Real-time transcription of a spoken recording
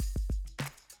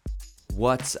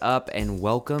What's up, and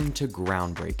welcome to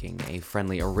Groundbreaking, a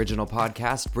friendly original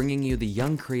podcast bringing you the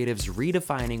young creatives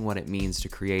redefining what it means to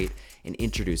create and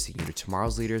introducing you to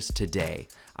tomorrow's leaders today.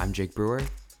 I'm Jake Brewer.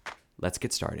 Let's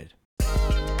get started.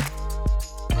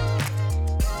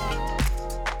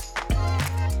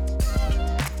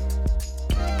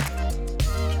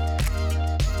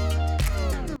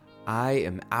 I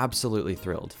am absolutely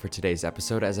thrilled for today's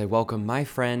episode as I welcome my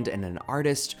friend and an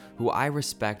artist who I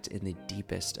respect in the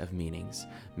deepest of meanings.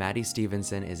 Maddie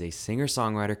Stevenson is a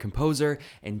singer-songwriter, composer,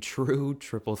 and true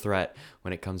triple threat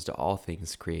when it comes to all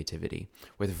things creativity.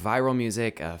 With viral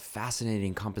music, a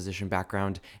fascinating composition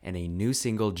background, and a new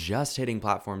single just hitting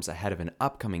platforms ahead of an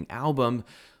upcoming album,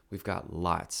 we've got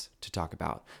lots to talk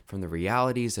about, from the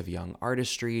realities of young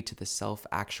artistry to the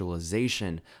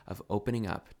self-actualization of opening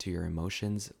up to your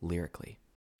emotions lyrically.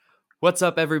 What's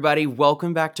up, everybody?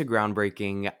 Welcome back to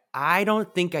Groundbreaking. I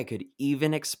don't think I could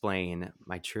even explain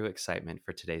my true excitement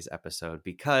for today's episode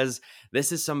because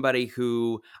this is somebody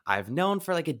who I've known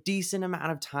for like a decent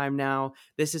amount of time now.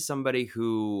 This is somebody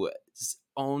whose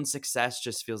own success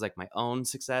just feels like my own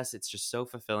success. It's just so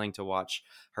fulfilling to watch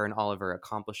her and all of her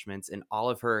accomplishments and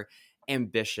all of her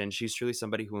ambition. She's truly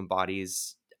somebody who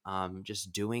embodies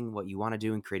just doing what you want to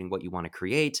do and creating what you want to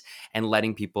create and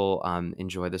letting people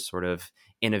enjoy the sort of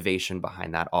innovation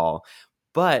behind that all.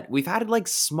 But we've had like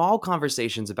small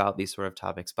conversations about these sort of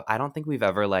topics, but I don't think we've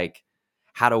ever like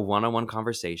had a one-on-one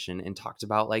conversation and talked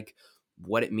about like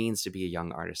what it means to be a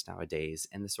young artist nowadays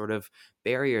and the sort of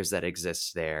barriers that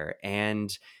exist there.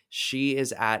 And she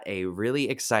is at a really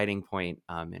exciting point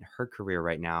in her career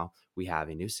right now. We have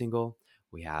a new single.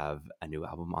 We have a new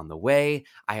album on the way.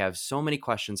 I have so many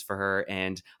questions for her,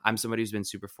 and I'm somebody who's been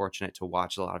super fortunate to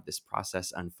watch a lot of this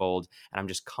process unfold. And I'm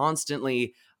just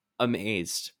constantly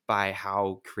amazed by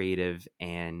how creative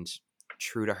and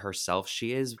true to herself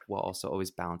she is, while also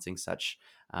always balancing such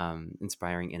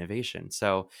inspiring innovation.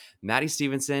 So, Maddie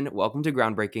Stevenson, welcome to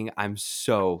Groundbreaking. I'm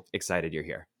so excited you're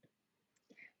here.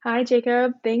 Hi,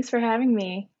 Jacob. Thanks for having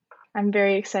me. I'm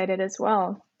very excited as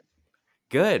well.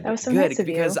 Good, That was so good, nice of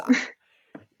because you.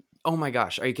 oh my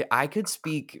gosh, I could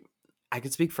speak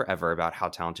forever about how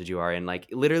talented you are, and like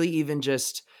literally even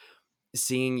just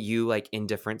seeing you like in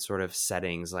different sort of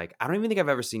settings. Like I don't even think I've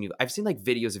ever seen you. I've seen like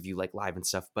videos of you like live and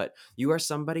stuff, but you are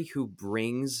somebody who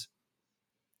brings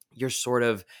your sort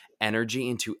of energy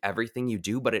into everything you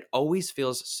do, but it always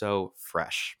feels so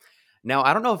fresh. Now,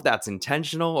 I don't know if that's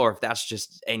intentional or if that's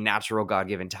just a natural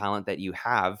God-given talent that you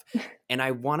have. And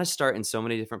I want to start in so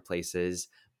many different places,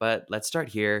 but let's start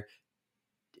here.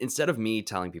 Instead of me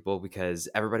telling people, because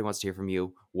everybody wants to hear from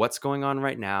you, what's going on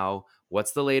right now?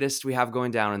 What's the latest we have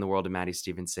going down in the world of Maddie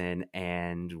Stevenson?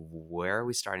 And where are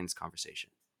we starting this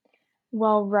conversation?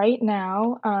 Well, right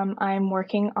now, I'm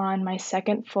working on my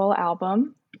second full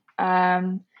album. I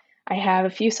have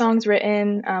a few songs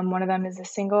written. One of them is a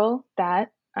single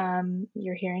that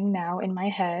you're hearing now in my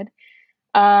head.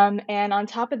 And on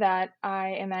top of that,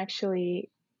 I am actually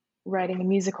writing a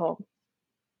musical.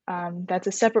 That's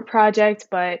a separate project,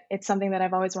 but it's something that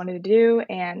I've always wanted to do,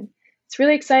 and it's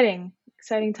really exciting.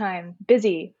 Exciting time.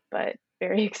 Busy, but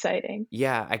very exciting.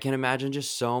 Yeah, I can imagine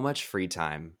just so much free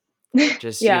time.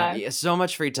 Just Yeah, yeah, so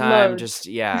much free time. loads.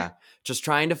 Just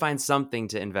trying to find something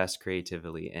to invest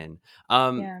creatively in.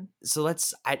 Um, Yeah. so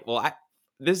let's. I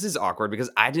this is awkward because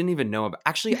I didn't even know about.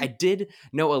 Actually, I did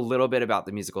know a little bit about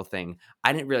the musical thing.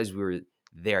 I didn't realize we were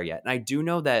there yet, and I do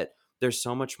know that there's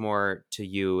so much more to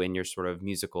you and your sort of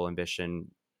musical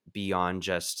ambition beyond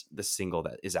just the single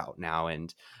that is out now.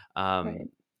 And um, Right.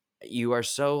 you are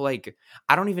so like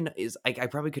I don't even is like I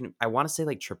probably couldn't I want to say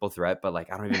like triple threat, but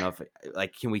like I don't even know if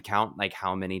like can we count like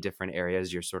how many different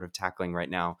areas you're sort of tackling right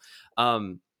now.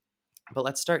 Um but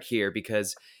let's start here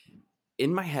because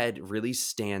in my head really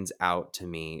stands out to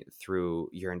me through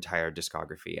your entire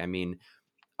discography. I mean,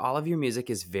 all of your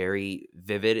music is very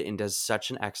vivid and does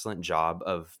such an excellent job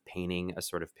of painting a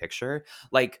sort of picture.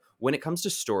 Like when it comes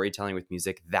to storytelling with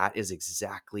music, that is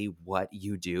exactly what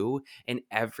you do. And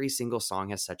every single song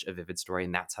has such a vivid story,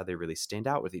 and that's how they really stand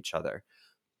out with each other.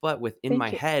 But within my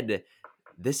Thank you. head,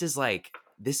 this is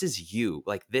you.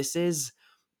 Like this is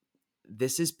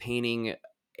painting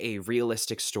a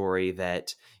realistic story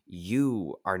that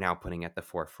you are now putting at the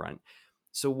forefront.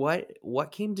 So what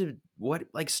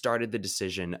like started the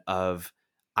decision of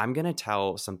I'm going to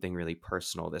tell something really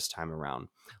personal this time around?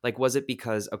 Like was it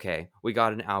because okay, we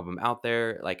got an album out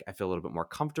there, like I feel a little bit more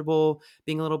comfortable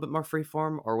being a little bit more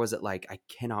freeform, or was it like I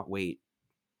cannot wait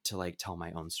to like tell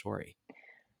my own story?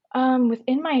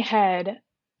 Within my head,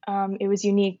 it was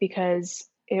unique because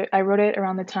I wrote it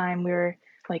around the time we were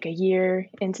like a year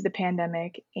into the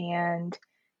pandemic, and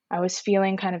I was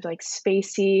feeling kind of like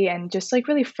spacey and just like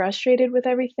really frustrated with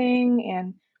everything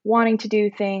and wanting to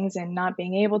do things and not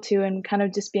being able to and kind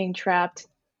of just being trapped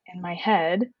in my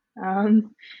head.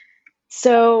 Um,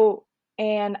 so,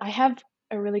 and I have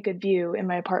a really good view in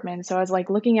my apartment. So I was like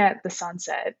looking at the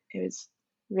sunset. It was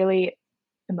really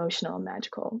emotional and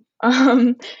magical.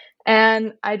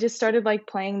 And I just started like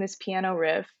playing this piano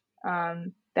riff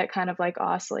that kind of like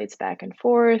oscillates back and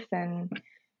forth. And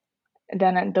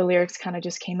then the lyrics kind of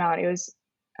just came out. It was,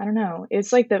 I don't know,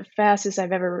 it's like the fastest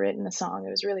I've ever written a song.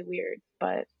 It was really weird,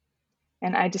 but,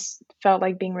 and I just felt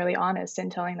like being really honest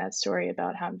and telling that story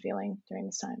about how I'm feeling during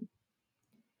this time.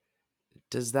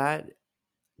 Does that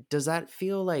does that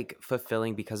feel like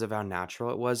fulfilling because of how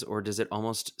natural it was, or does it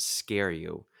almost scare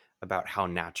you about how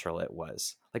natural it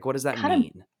was? Like, what does that Kind of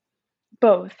mean?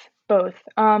 both, both.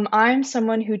 I'm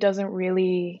someone who doesn't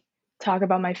really talk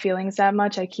about my feelings that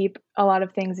much. I keep a lot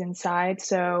of things inside.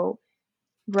 So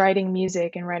writing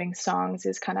music and writing songs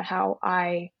is kind of how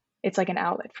it's like an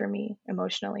outlet for me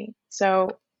emotionally.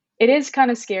 So it is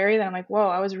kind of scary that I'm like, whoa,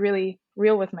 I was really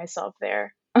real with myself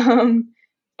there.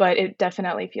 But it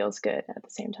definitely feels good at the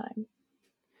same time.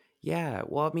 Yeah,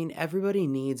 well, I mean, everybody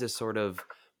needs a sort of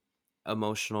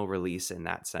emotional release in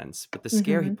that sense. But the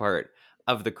scary Hmm. part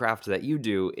of the craft that you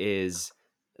do is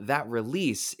that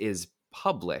release is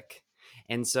public.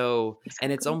 And so,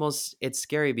 and Exactly. it's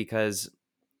scary because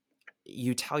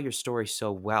you tell your story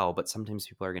so well, but sometimes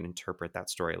people are going to interpret that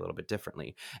story a little bit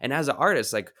differently. And as an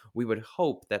artist, like we would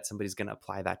hope that somebody's going to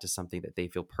apply that to something that they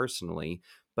feel personally,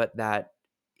 but that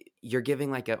you're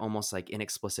giving like a almost like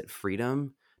inexplicit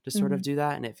freedom to sort of Hmm. do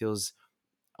that. And it feels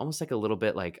almost like a little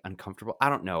bit like uncomfortable. I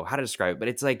don't know how to describe it, but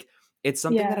it's like it's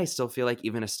something that Yeah. I still feel like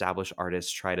even established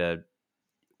artists try to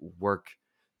work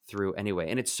through anyway.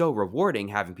 And it's so rewarding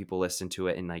having people listen to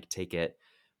it and like take it.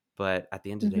 But at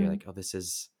the end of the day, you're Hmm. like, oh, this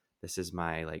is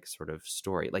my like sort of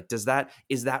story. Like, does that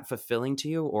is that fulfilling to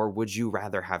you, or would you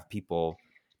rather have people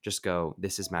just go,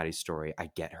 this is Maddie's story.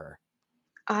 I get her.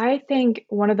 I think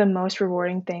one of the most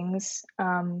rewarding things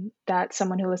that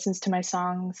someone who listens to my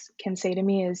songs can say to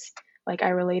me is like, I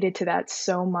related to that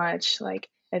so much. Like,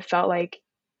 it felt like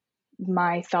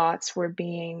my thoughts were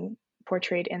being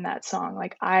portrayed in that song.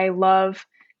 Like, I love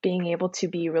being able to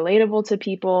be relatable to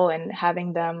people and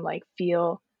having them like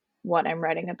feel what I'm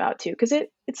writing about too. Cause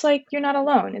it's like you're not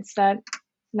alone. It's that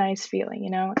nice feeling,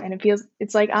 and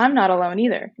it's like I'm not alone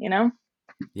either,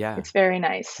 Yeah. It's very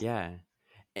nice. Yeah.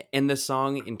 And the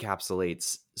song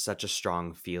encapsulates such a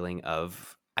strong feeling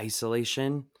of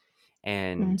isolation.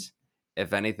 And Mm,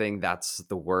 if anything, that's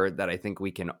the word that I think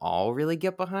we can all really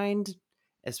get behind,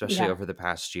 especially yeah. over the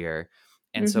past year.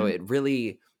 And so Hmm. it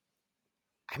really,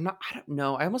 I don't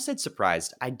know. I almost said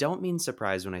surprised. I don't mean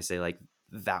surprised when I say like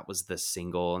that was the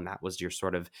single and that was your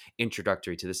sort of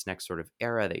introductory to this next sort of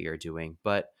era that you're doing.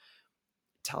 But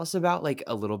tell us about like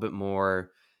a little bit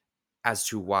more as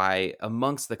to why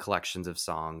amongst the collections of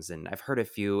songs, and I've heard a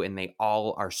few and they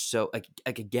all are so like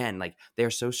again like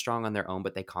they're so strong on their own,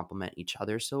 but they complement each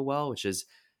other so well, which is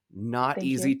not Thank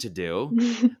easy you. to do.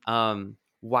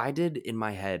 Why did In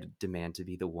My Head demand to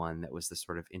be the one that was the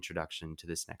sort of introduction to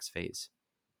this next phase?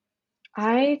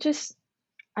 I just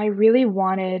I really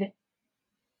wanted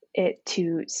it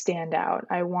to stand out.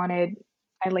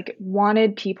 I like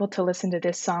wanted people to listen to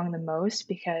this song the most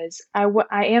because I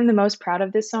am the most proud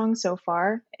of this song so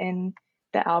far in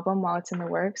the album while it's in the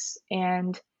works.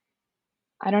 And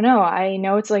I don't know, I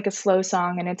know it's like a slow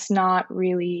song and it's not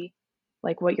really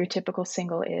like what your typical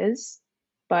single is,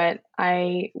 but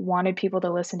I wanted people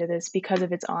to listen to this because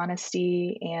of its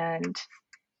honesty and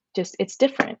just it's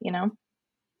different.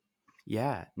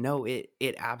 Yeah, no,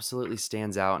 it absolutely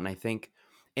stands out, and I think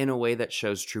in a way that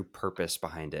shows true purpose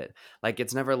behind it. Like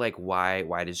it's never like why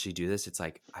did she do this? It's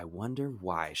like I wonder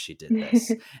why she did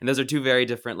this. And those are two very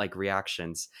different like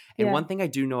reactions. And Yeah, one thing I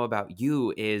do know about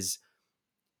you is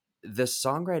the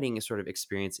songwriting sort of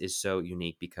experience is so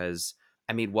unique because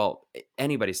I mean, well,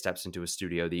 anybody steps into a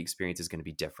studio, the experience is going to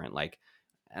be different. Like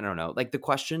I don't know, like the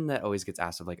question that always gets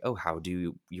asked of like, oh, how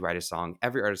do you write a song?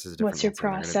 Every artist has a what's different your answer,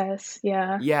 and they're gonna process?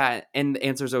 Yeah. yeah, and the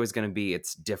answer is always going to be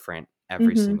it's different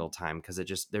every Mhm. single time because it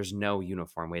just there's no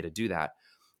uniform way to do that.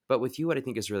 But with you, what I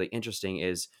think is really interesting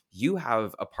is you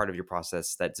have a part of your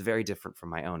process that's very different from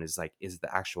my own. Is like is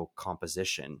the actual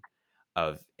composition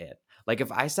of it. Like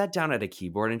if I sat down at a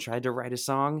keyboard and tried to write a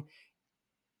song,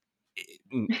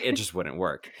 it just wouldn't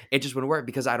work. It just wouldn't work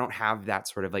because I don't have that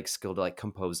sort of like skill to like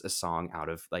compose a song out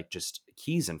of like just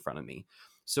keys in front of me.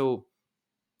 So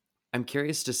I'm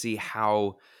curious to see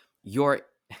how your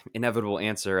inevitable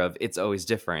answer of it's always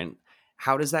different,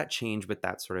 how does that change with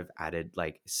that sort of added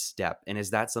like step? And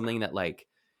is that something that like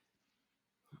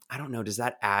I don't know, does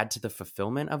that add to the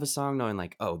fulfillment of a song knowing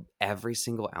like, oh, every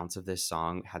single ounce of this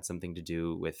song had something to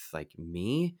do with like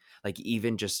me, like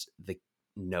even just the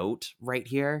note right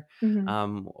here, Hmm.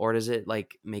 or does it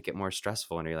like make it more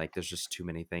stressful and you're like there's just too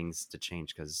many things to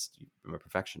change because I'm a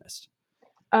perfectionist?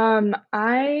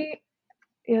 I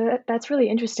Yeah, that's really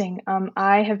interesting.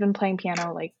 I have been playing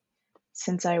piano like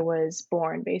since I was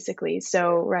born, basically.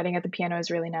 So writing at the piano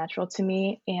is really natural to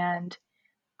me, and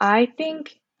I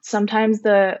think sometimes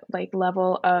the like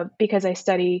level of because I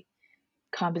study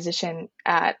composition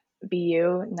at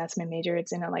BU, and that's my major.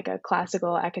 It's in a, like a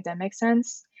classical academic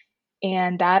sense,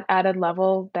 and that added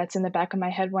level that's in the back of my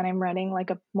head when I'm writing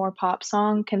like a more pop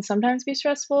song can sometimes be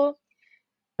stressful.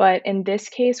 But in this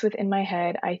case, within my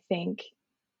head, I think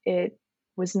it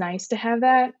was nice to have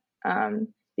that,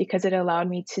 because it allowed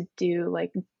me to do,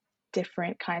 like,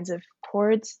 different kinds of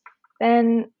chords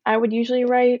than I would usually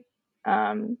write,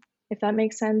 if that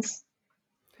makes sense.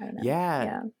 I don't know. Yeah.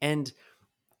 Yeah.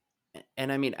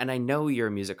 And I mean, and I know you're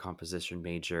a music composition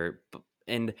major,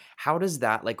 and how does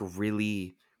that like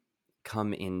really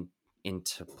come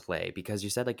into play? Because you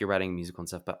said like you're writing musical and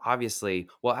stuff, but obviously,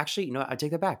 well, actually, you know what, I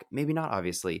take that back. Maybe not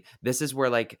obviously. This is where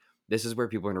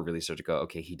people are gonna really start to go,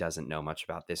 okay, he doesn't know much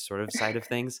about this sort of side of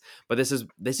things. But this is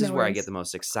No where I get the worries.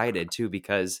 most excited too,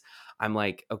 because I'm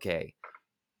like, okay,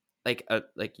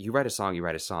 like you write a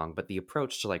song, but the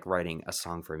approach to like writing a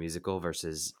song for a musical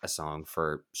versus a song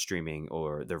for streaming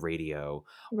or the radio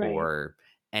Right. or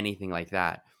anything like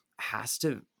that has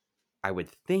to, I would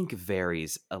think,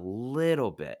 varies a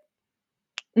little bit,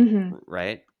 Mhm.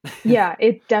 right? Yeah,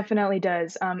 it definitely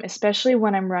does, especially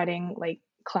when I'm writing, like,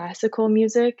 classical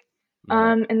music,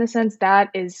 Mhm. in the sense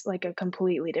that is, like, a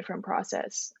completely different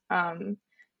process,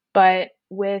 but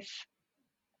with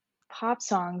pop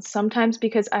songs, sometimes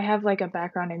because I have, like, a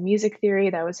background in music theory,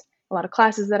 that was a lot of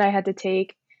classes that I had to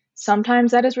take,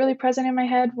 sometimes that is really present in my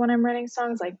head when I'm writing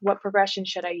songs, like, what progression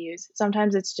should I use?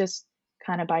 Sometimes it's just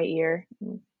kinda by ear,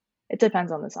 it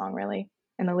depends on the song, really,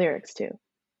 and the lyrics too.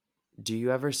 Do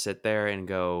you ever sit there and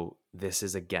go, this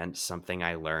is against something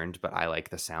I learned, but I like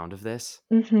the sound of this?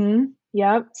 Mhm.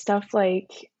 Yep, stuff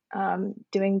like,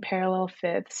 doing parallel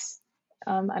fifths.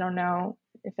 I don't know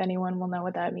if anyone will know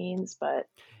what that means, but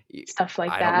Y- stuff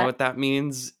like I don't know that. what that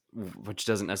means, which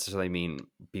doesn't necessarily mean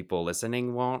people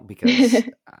listening won't, because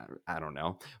I don't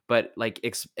know. But like,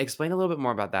 explain a little bit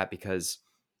more about that, because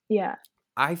Yeah.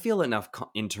 I feel enough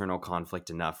internal conflict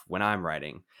enough when I'm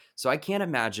writing. So I can't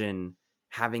imagine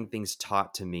having things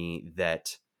taught to me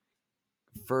that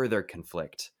further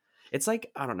conflict. It's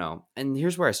like, I don't know. And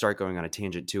here's where I start going on a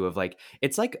tangent too of like,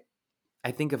 it's like,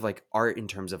 I think of like art in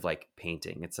terms of like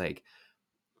painting. It's like,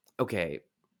 okay,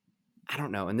 I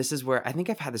don't know. And this is where I think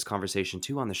I've had this conversation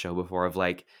too on the show before of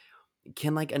like,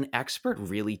 can like an expert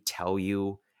really tell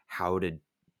you how to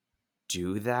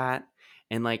do that?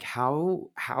 And like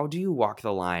how do you walk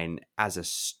the line as a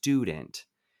student,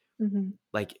 Mhm.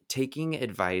 like taking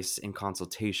advice and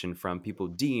consultation from people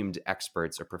deemed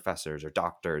experts or professors or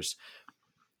doctors?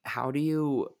 How do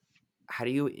you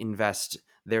invest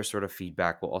their sort of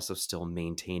feedback while also still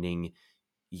maintaining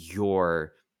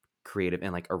your creative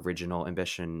and like original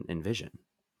ambition and vision?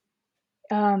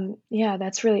 Yeah,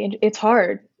 that's really it's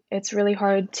hard. It's really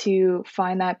hard to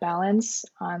find that balance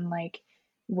on, like,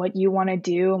 what you wanna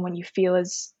do and what you feel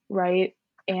is right,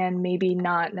 and maybe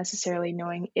not necessarily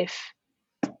knowing if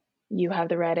you have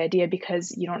the right idea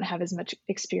because you don't have as much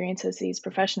experience as these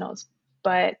professionals.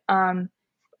 But,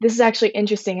 this is actually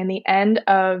interesting. In the end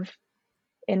of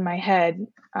in my head,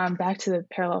 back to the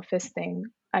parallel fist thing,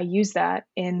 I use that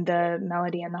in the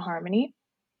melody and the harmony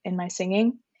in my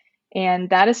singing, and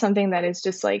that is something that is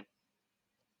just, like,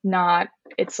 not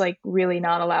it's, like, really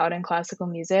not allowed in classical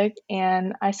music,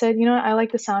 and I said, "You know what, I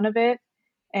like the sound of it,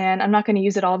 and I'm not gonna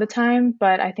use it all the time,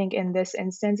 but I think in this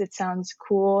instance, it sounds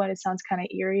cool and it sounds kinda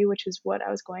eerie," which is what I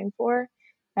was going for,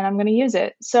 and I'm gonna use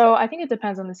it. So, I think it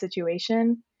depends on the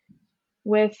situation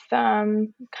with,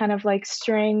 kind of, like,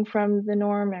 straying from the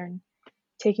norm and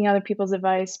taking other people's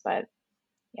advice, but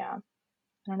yeah, I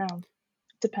don't know.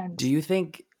 Do Depends. you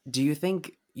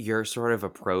think your sort of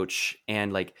approach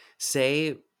and like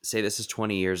say this is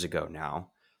 20 years ago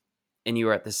now and you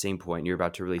were at the same point you're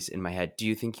about to release In My Head, do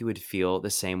you think you would feel the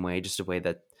same way, just a way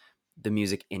that the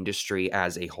music industry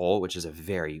as a whole, which is a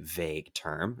very vague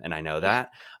term and I know Yeah.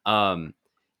 that, um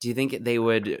do you think they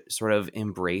would sort of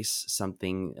embrace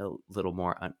something a little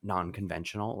more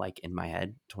non-conventional like In My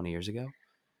Head 20 years ago?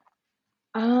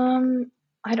 Um,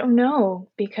 I don't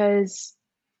know because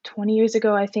 20 years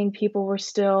ago, I think people were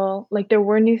still like, there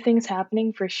were new things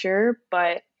happening for sure,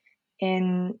 but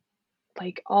in,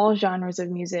 like, all genres of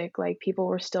music, like, people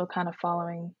were still kind of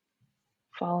following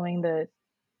following the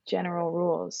general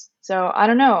rules. So I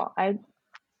don't know.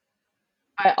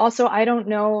 I also I don't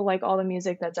know like all the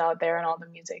music that's out there and all the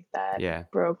music that Yeah.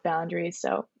 broke boundaries.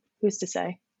 So who's to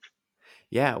say?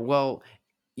 Yeah. Well,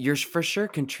 you're for sure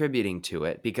contributing to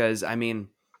it because I mean,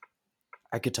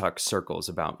 I could talk circles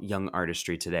about young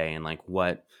artistry today and like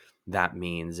what that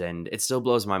means. And it still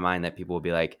blows my mind that people will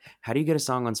be like, how do you get a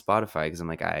song on Spotify? Because I'm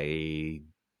like, I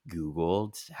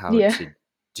Googled how Yeah. to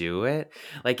do it.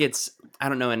 Like it's, I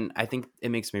don't know. And I think it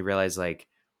makes me realize like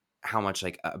how much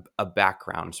like a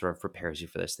background sort of prepares you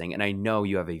for this thing. And I know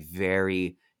you have a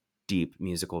very deep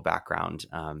musical background,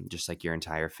 just like your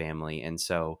entire family. And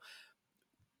so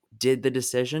did the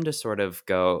decision to sort of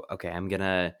go, okay, I'm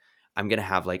gonna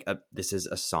have like a this is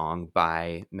a song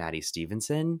by Maddie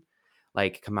Stevenson,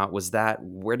 like come out. Was that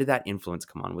where did that influence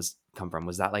come from?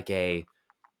 Was that like a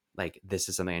like this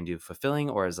is something I do fulfilling,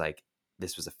 or is like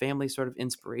this was a family sort of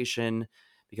inspiration?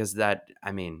 Because that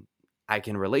I mean, I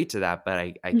can relate to that, but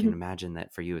I can imagine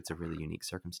that for you it's a really unique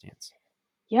circumstance.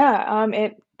 Yeah,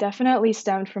 it definitely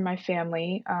stemmed from my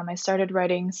family. I started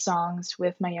writing songs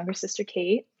with my younger sister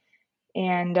Kate,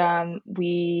 and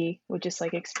we would just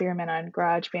like experiment on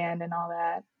GarageBand and all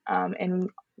that. And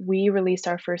we released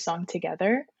our first song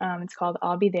together. It's called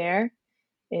 "I'll Be There."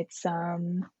 It's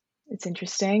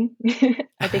interesting.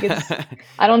 I think it's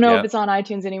I don't know if Yep. it's on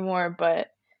iTunes anymore, but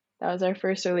that was our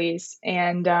first release.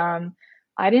 And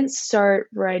I didn't start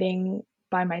writing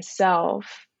by myself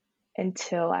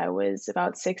until I was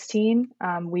about 16.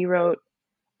 We wrote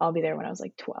I'll Be There when I was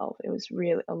like 12. It was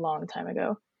really a long time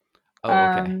ago. Oh,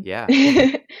 okay. Um, Yeah.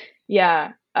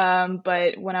 yeah.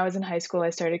 But when I was in high school, I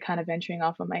started kind of venturing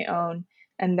off on my own.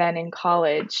 And then in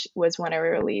college was when I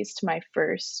released my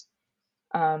first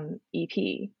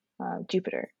EP,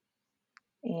 Jupiter.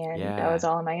 And that was Yeah.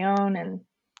 all on my own, and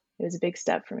it was a big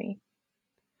step for me.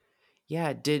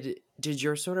 Yeah, did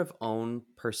your sort of own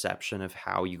perception of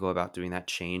how you go about doing that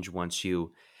change once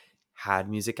you had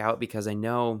music out? Because I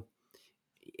know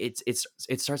it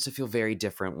starts to feel very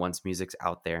different once music's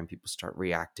out there and people start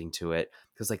reacting to it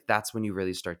because like that's when you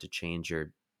really start to change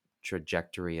your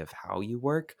trajectory of how you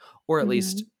work, or at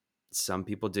least Hmm. some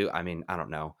people do. I mean, I don't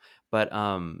know. But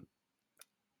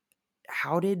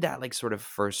how did that like sort of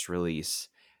first release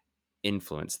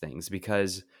influence things?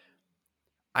 Because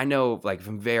I know like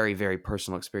from very very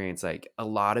personal experience like a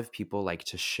lot of people like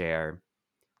to share,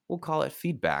 we'll call it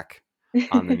feedback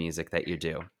on the music that you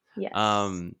do. Yes.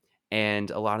 Um,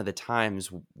 and a lot of the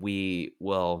times we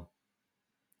will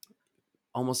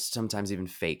almost sometimes even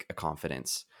fake a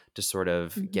confidence to sort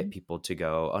of get Hmm. people to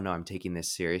go, oh no, I'm taking this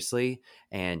seriously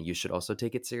and you should also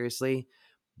take it seriously.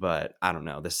 But I don't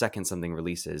know. The second something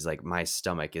releases, like my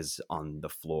stomach is on the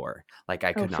floor. Like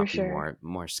I Oh, could for not be sure.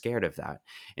 more scared of that.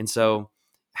 And Yeah. so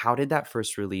how did that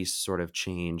first release sort of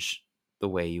change the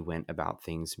way you went about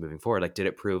things moving forward? Like did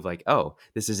it prove like, oh,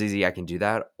 this is easy, I can do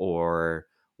that? Or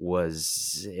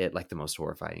was it like the most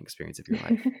horrifying experience of your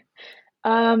life?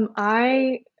 um,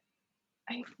 I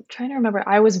I'm trying to remember.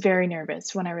 I was very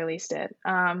nervous when I released it.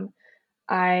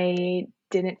 I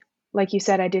didn't, like you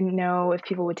said, I didn't know if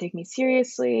people would take me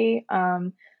seriously.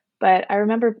 But I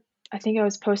remember, I think I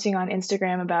was posting on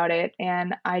Instagram about it,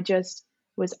 and I just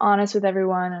was honest with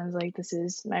everyone. I was like, "This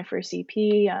is my first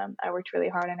EP. I worked really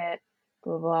hard on it.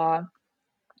 Blah blah. Blah.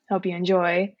 Hope you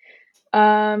enjoy."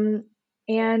 Um,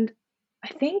 and I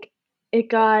think it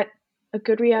got a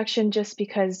good reaction just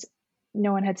because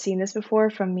no one had seen this before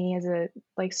from me as a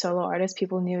like solo artist.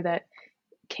 People knew that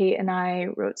Kate and I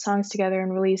wrote songs together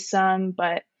and released some,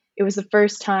 but it was the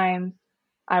first time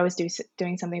I was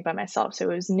doing something by myself, so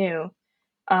it was new.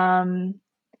 Um,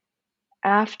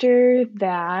 After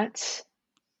that,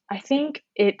 I think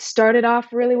it started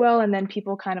off really well, and then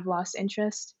people kind of lost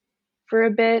interest for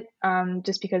a bit,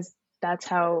 just because that's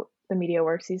how the media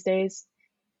works these days.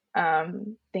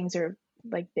 Things are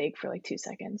like big for like 2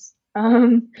 seconds.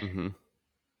 Hmm.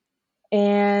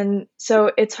 And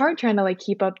so it's hard trying to like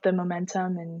keep up the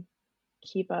momentum and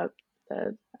keep up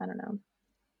the, I don't know,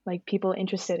 like people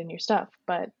interested in your stuff,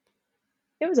 but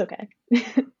it was okay.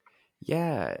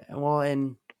 Yeah. Well,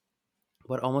 and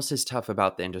what almost is tough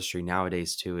about the industry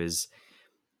nowadays too is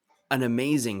an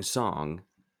amazing song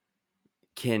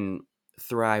can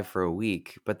thrive for a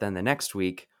week, but then the next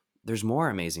week there's more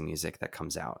amazing music that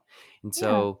comes out. And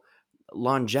Yeah, so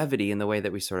longevity in the way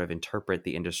that we sort of interpret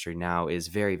the industry now is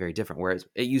very very different, whereas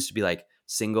it used to be like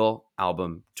single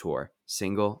album tour,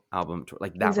 single album tour,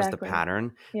 like that was the exactly.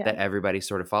 pattern Yeah. that everybody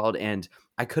sort of followed. And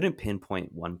I couldn't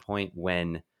pinpoint one point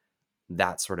when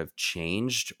that sort of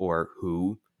changed or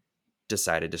who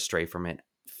decided to stray from it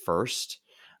first.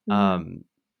 Mhm. Um,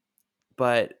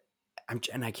 but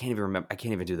and I can't even remember. I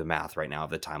can't even do the math right now of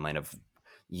the timeline of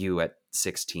you at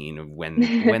 16, of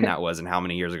when that was and how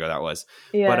many years ago that was.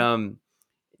 But Yeah.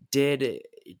 did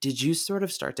did you sort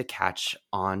of start to catch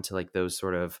on to like those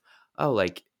sort of, oh,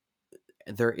 like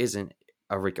there isn't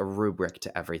a rubric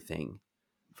to everything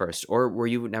first, or were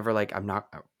you never like, I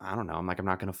don't know, I'm like, I'm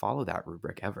not going to follow that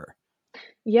rubric ever?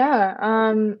 Yeah,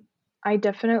 I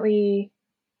definitely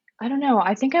I don't know,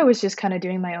 I think I was just kinda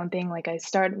doing my own thing, like,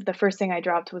 the first thing I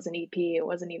dropped was an EP, it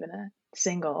wasn't even a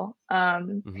single,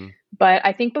 Hmm. but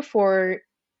I think before,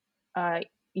 uh,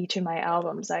 each of my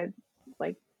albums, I,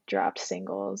 like, dropped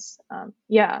singles,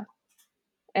 yeah,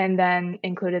 and then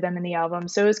included them in the album,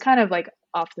 so it was kind of, like,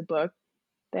 off the book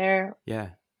there,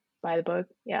 Yeah. by the book,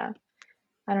 yeah,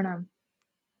 I don't know,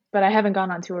 but I haven't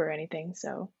gone on tour or anything,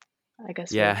 so I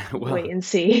guess we'll Yeah. wait and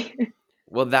see.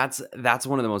 Well, that's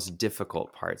one of the most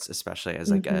difficult parts, especially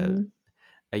as like Mhm,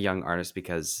 a young artist,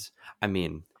 because I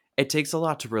mean, it takes a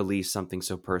lot to release something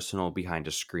so personal behind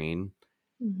a screen,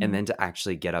 and mhm, then to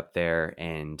actually get up there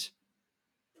and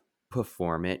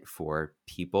perform it for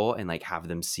people and like have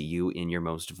them see you in your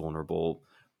most vulnerable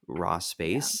raw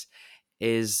yeah, space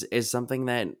is something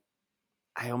that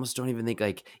I almost don't even think,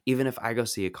 like, even if I go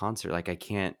see a concert, like I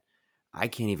can't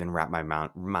even wrap my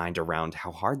mind around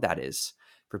how hard that is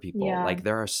for people. yeah, Like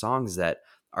there are songs that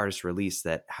artists release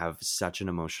that have such an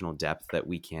emotional depth that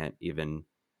we can't even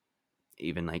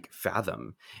like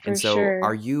fathom. And for so sure.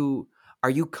 are you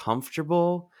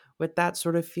comfortable with that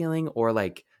sort of feeling, or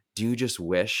like do you just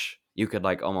wish you could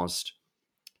like almost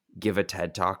give a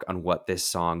TED talk on what this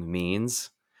song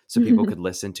means so people could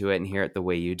listen to it and hear it the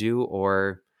way you do,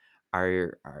 or are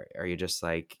you just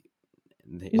like,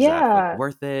 is that like Yeah,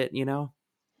 worth it, you know?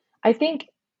 I think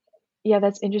yeah,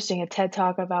 that's interesting, a TED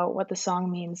Talk about what the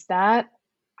song means. That,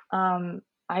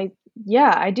 I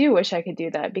yeah, I do wish I could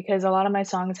do that because a lot of my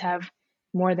songs have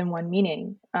more than one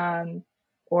meaning,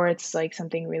 or it's, like,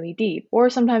 something really deep, or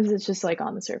sometimes it's just, like,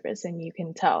 on the surface and you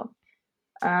can tell.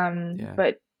 Yeah.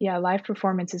 But yeah, live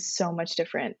performance is so much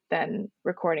different than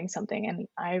recording something, and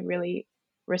I really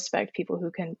respect people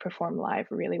who can perform live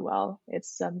really well. It's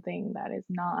something that it's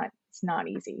not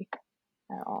easy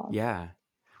at all. Yeah.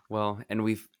 Well, and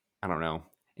I don't know.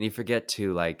 And you forget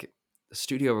to like,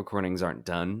 studio recordings aren't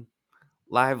done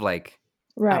live. Like,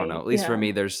 I don't know. Right, At least for yeah.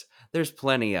 me, there's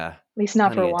At least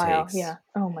not for a plenty of while, takes. yeah.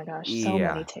 Oh my gosh, so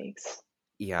many Yeah. takes.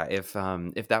 Yeah. If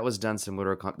that was done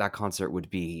similar, that concert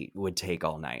would take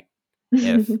all night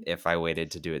if I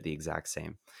waited to do it the exact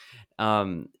same.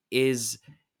 Is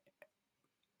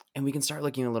And we can start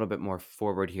looking a little bit more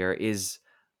forward here, is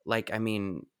like, I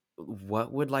mean,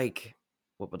 what would like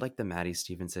what would like the Maddie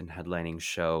Stevenson headlining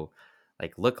show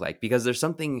like look like? Because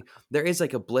there is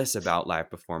like a bliss about live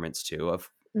performance too. Of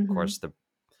Mhm, course, the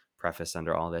preface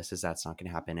under all this is that's not going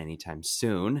to happen anytime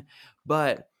soon.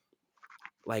 But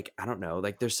like, I don't know,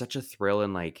 like there's such a thrill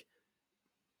in like,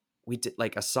 we did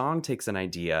like a song takes an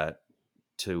idea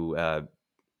to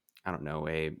I don't know,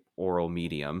 a oral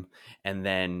medium, and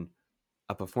then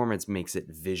a performance makes it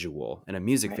visual, and a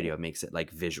music right. video makes it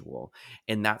like visual,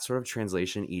 and that sort of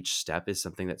translation each step is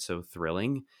something that's so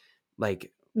thrilling.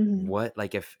 Like, Mhm. what,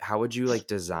 like, if how would you like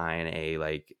design a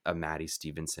like a Maddie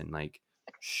Stevenson like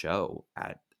show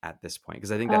at this point,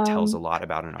 because I think that tells a Um, lot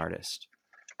about an artist.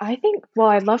 I think well,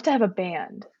 I'd love to have a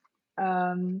band,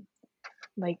 um,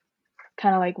 like,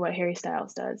 kinda like what Harry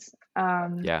Styles does,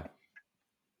 Yeah.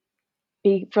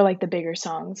 be for, like, the bigger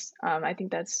songs, I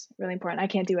think that's really important. I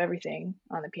can't do everything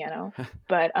on the piano,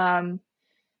 but,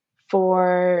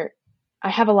 for I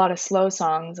have a lot of slow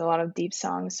songs, a lot of deep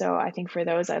songs, so I think for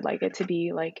those, I'd like it to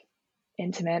be, like,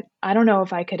 intimate. I don't know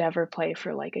if I could ever play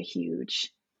for, like, a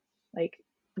huge, like,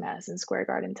 Madison Square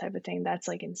Garden type of thing, that's,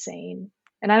 like, insane,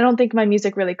 and I don't think my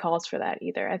music really calls for that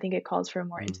either, I think it calls for a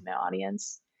more Mm. intimate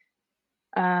audience.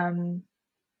 Um,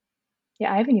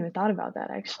 yeah, I haven't even thought about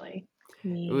that actually,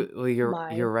 me Well, live.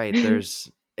 you're right.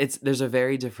 There's a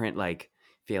very different like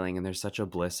feeling, and there's such a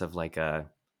bliss of like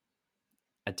a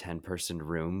 10-person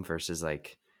room versus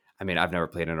like, I mean, I've never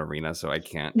played an arena, so I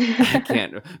can't I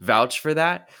can't vouch for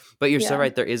that. But you're so Yeah,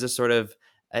 right. There is a sort of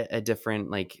a different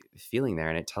like feeling there,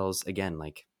 and it tells again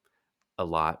like a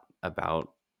lot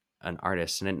about an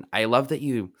artist. And I love that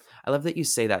you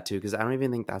say that too, because I don't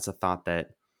even think that's a thought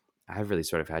that I've really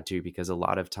sort of had too, because a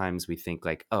lot of times we think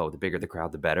like, oh, the bigger the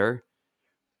crowd, the better.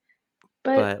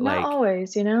 but But not like,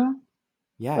 always, you know?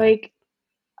 yeah. Like,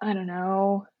 I don't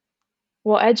know.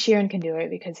 Well, Ed Sheeran can do it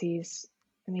because he's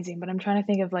amazing, but I'm trying to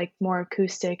think of, like, more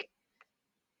acoustic,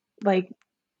 like,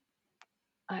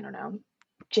 I don't know,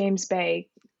 James Bay.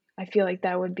 I feel like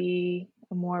that would be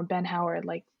a more Ben Howard,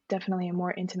 like, definitely a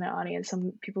more intimate audience,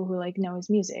 some people who, like, know his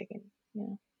music and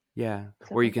yeah. Yeah.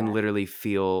 stuff Where you like can that. literally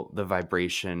feel the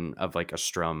vibration of like a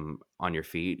strum on your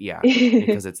feet. Yeah.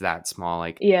 Because it's that small,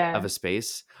 like of Yeah. a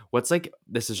space. What's like,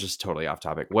 this is just totally off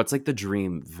topic. What's like the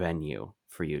dream venue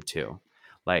for you too?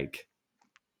 Like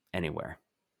anywhere.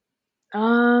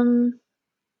 Um,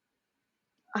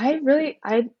 I'd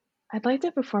like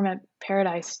to perform at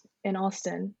Paradise in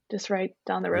Austin, just right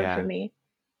down the road from Yeah. me.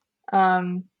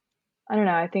 Um, I don't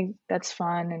know, I think that's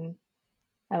fun, and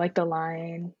I like the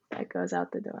line that goes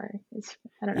out the door.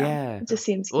 I don't know, Yeah. it just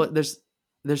seems Well, cute.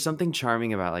 there's something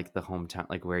charming about like the hometown,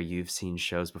 like where you've seen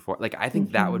shows before. Like I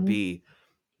think that would Mhm. be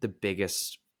the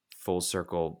biggest full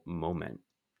circle moment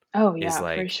Oh, is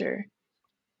yeah, for sure.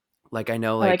 like I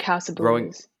know I like like House of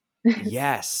growing Blues.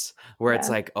 yes, where it's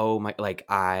Yeah. like, oh my, like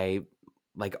I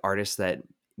like artists that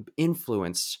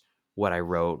influenced what I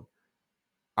wrote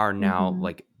are now Mhm.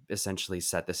 like essentially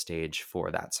set the stage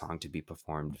for that song to be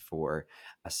performed for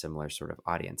a similar sort of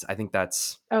audience. I think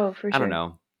that's, Oh, for I don't sure.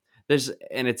 know. There's,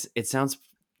 and it sounds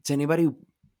to anybody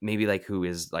maybe like who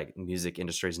is like music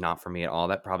industry is not for me at all.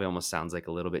 That probably almost sounds like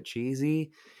a little bit cheesy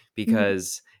Mhm.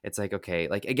 because it's like, okay,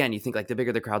 like again, you think like the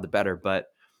bigger the crowd, the better, but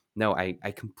no, I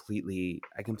completely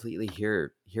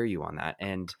hear you on that.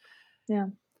 Yeah.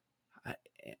 I,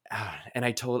 and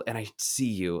and I see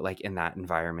you like in that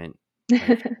environment,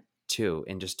 like too,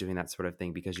 and just doing that sort of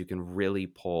thing because you can really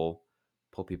pull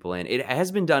people in. It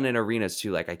has been done in arenas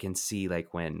too. Like I can see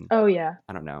like when Oh, yeah,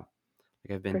 I don't know.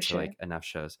 Like I've been for to sure. like enough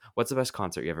shows. What's the best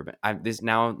concert you ever been? These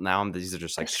are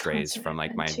just like Best strays concert from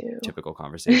I've like been my typical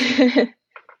conversation. to.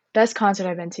 Best concert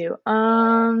I've been to.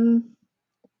 I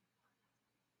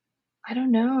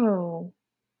don't know.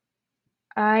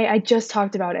 I just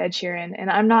talked about Ed Sheeran, and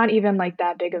I'm not even like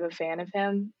that big of a fan of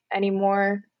him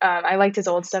anymore. I liked his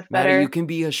old stuff Maddie, you better. can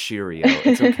be a Cheerio.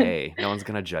 It's okay. No one's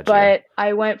gonna judge you. But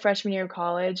I went freshman year of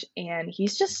college, and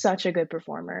he's just such a good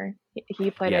performer.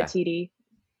 He played at Yeah, TD,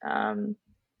 um,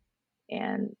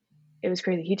 and it was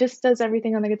crazy. He just does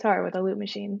everything on the guitar with a loop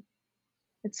machine.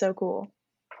 It's so cool.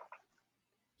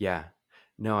 yeah.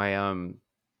 No,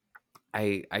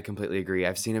 I completely agree.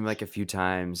 I've seen him like a few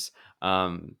times.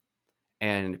 Um,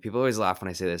 And people always laugh when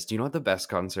I say this. Do you know what the best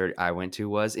concert I went to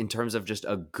was in terms of just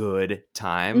a good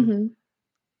time? Mhm.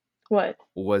 What?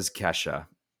 Was Kesha.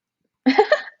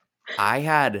 I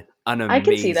had an I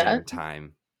can see that. amazing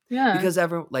time Yeah. because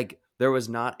like there was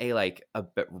not a like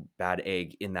bad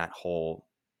egg in that whole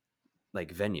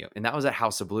like venue, and that was at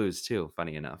House of Blues too.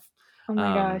 Funny enough. Oh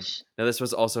my gosh. Now this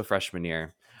was also freshman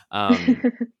year. Um,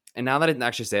 and now that I didn't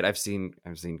actually say it, I've seen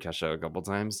Kesha a couple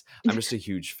times. I'm just a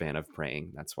huge fan of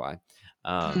Praying. That's why.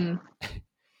 Um, Mm,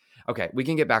 Okay, we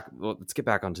can get back. Well, let's get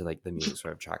back onto like the music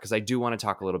sort of track because I do want to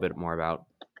talk a little bit more about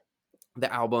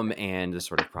the album and the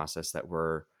sort of process that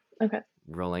we're okay.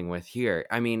 rolling with here.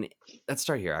 I mean, let's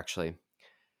start here. Actually,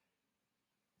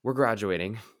 we're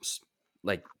graduating.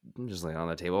 Like, just lay it on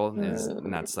the table is, and Uh,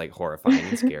 that's like horrifying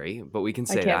and scary. But we can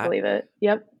I say can't that. believe it.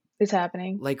 Yep, it's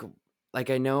happening. Like,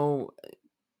 I know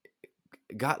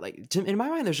got like in my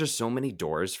mind there's just so many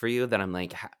doors for you that I'm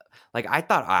like like I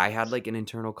thought I had like an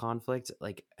internal conflict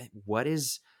like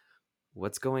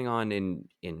what's going on in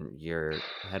your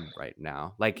head right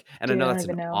now, like, and I Dude, know I don't that's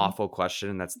an even know. awful question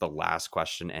and that's the last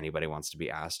question anybody wants to be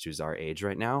asked who's our age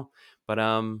right now, but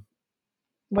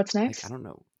What's like I next? don't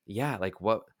know, yeah, like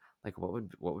what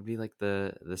would be like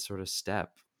the sort of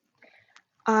step.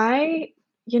 I,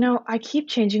 I keep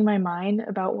changing my mind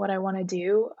about what I want to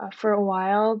do. For a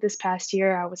while this past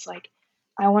year, I was like,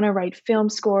 I want to write film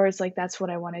scores. Like, that's what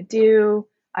I want to do.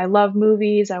 I love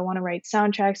movies. I want to write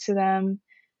soundtracks to them.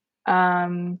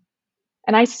 Um,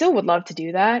 and I still would love to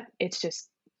do that. It's just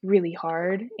really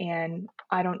hard. And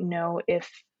I don't know if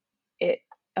it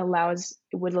it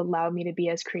would allow me to be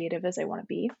as creative as I want to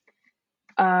be.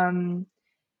 Um,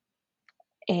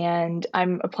 and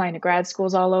I'm applying to grad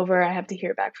schools all over. I have to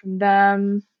hear back from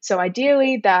them. So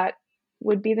ideally, that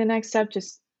would be the next step,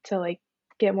 just to like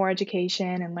get more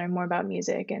education and learn more about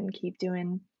music and keep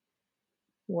doing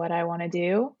what I want to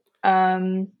do.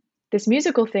 Um, this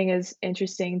musical thing is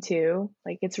interesting too.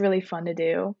 Like, it's really fun to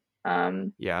do.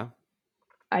 Um, Yeah,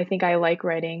 I think I like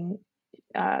writing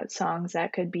songs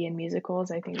that could be in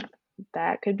musicals. I think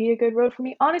that could be a good road for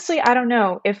me. Honestly, I don't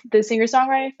know if the singer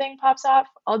songwriter thing pops off.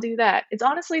 I'll do that. It's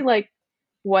honestly like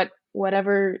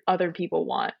whatever other people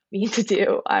want me to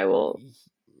do, I will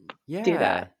do yeah,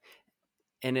 that.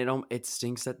 and it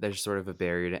stinks that there's sort of a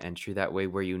barrier to entry that way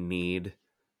where you need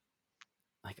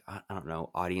like I don't know,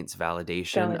 audience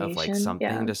validation of like Validation. something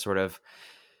Yeah. to sort of,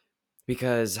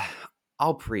 because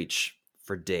I'll preach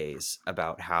for days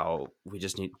about how we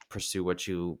just need to pursue what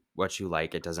you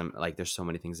like. It doesn't, like, there's so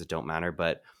many things that don't matter,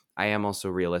 but I am also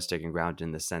realistic and grounded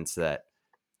in the sense that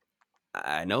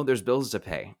I know there's bills to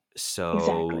pay. So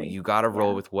Exactly. you got to roll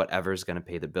Yeah. with whatever's going to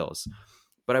pay the bills.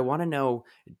 But I want to know,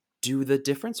 do the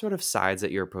different sort of sides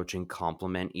that you're approaching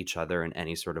complement each other in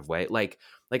any sort of way? Like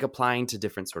applying to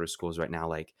different sort of schools right now,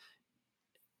 like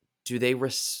do they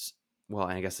well,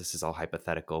 I guess this is all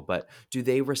hypothetical, but do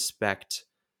they respect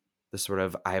the sort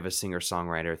of I have a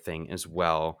singer-songwriter thing as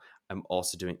well? I'm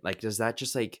also doing like does that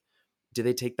just like do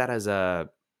they take that as a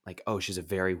like oh she's a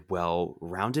very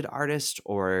well-rounded artist,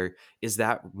 or is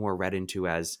that more read into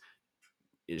as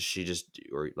is she just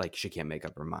or like she can't make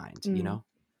up her mind, you Mm. know?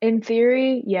 In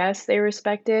theory, yes, they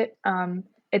respect it.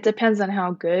 It depends on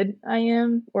how good I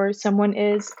am or someone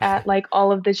is at like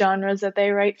all of the genres that they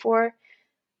write for.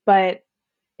 But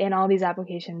in all these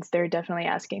applications, they're definitely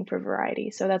asking for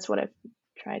variety. So that's what I've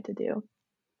tried to do.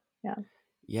 Yeah.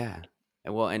 Yeah.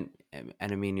 Well, and I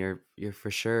mean you're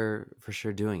for sure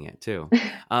doing it too.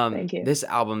 Thank you. This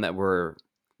album that we're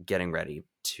getting ready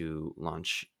to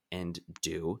launch and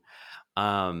do,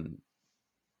 um,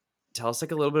 tell us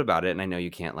like a little bit about it. And I know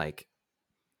you can't like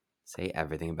say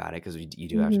everything about it because you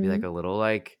do have to be like Mhm. a little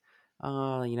like,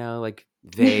 you know, like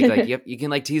vague. Like you can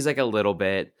like tease like a little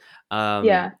bit, um,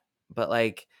 Yeah. but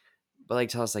like but like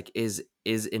tell us like is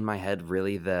in my head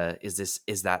really the is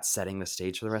that setting the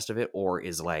stage for the rest of it, or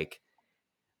is like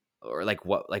or like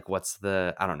what's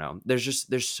the I don't know.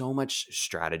 There's so much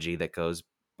strategy that goes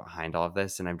behind all of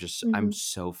this, and I'm Mhm.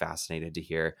 so fascinated to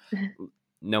hear,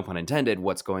 no pun intended,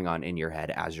 what's going on in your head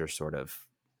as you're sort of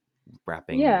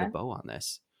wrapping the Yeah. bow on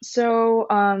this. So,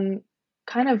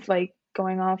 kind of like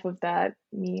going off of that,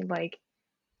 me like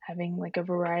having like a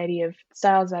variety of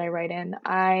styles that I write in,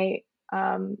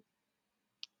 um,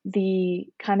 the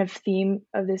kind of theme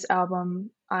of this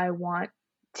album, I want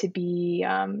to be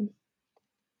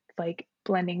like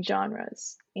blending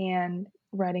genres and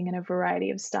writing in a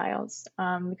variety of styles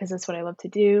because that's what I love to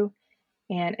do.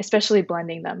 And especially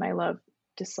blending them. I love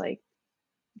just like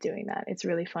doing that. It's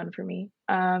really fun for me.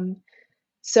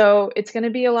 So it's going to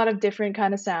be a lot of different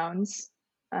kind of sounds.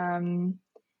 Um,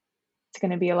 it's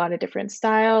going to be a lot of different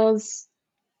styles.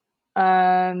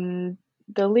 Um,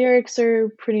 the lyrics are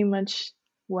pretty much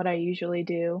what I usually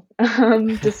do.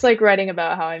 Just like writing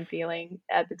about how I'm feeling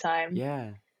at the time.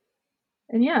 Yeah.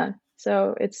 And yeah,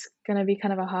 so it's going to be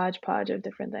kind of a hodgepodge of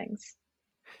different things.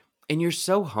 And you're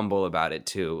so humble about it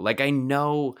too. Like I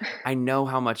know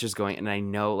how much is going and I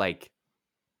know like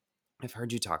I've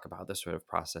heard you talk about this sort of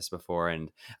process before,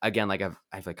 and again like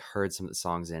I've like heard some of the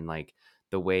songs in like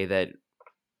the way that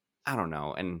I don't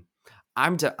know, and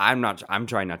I'm trying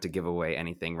not to give away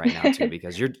anything right now too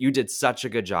because you did such a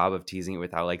good job of teasing it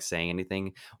without like saying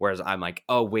anything, whereas I'm like,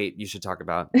 "Oh, wait, you should talk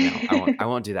about." No, I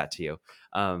won't do that to you.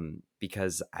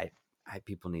 Because I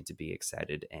people need to be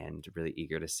excited and really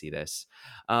eager to see this.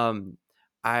 Um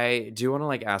I do want to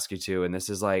like ask you too, and this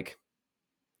is like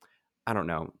I don't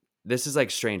know. This is like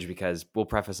strange because we'll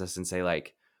preface this and say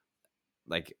like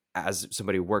as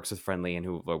somebody who works with Friendly and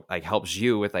who like helps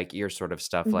you with like your sort of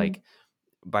stuff, Mhm. like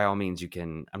by all means you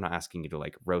can, I'm not asking you to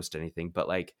like roast anything, but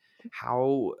like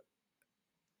how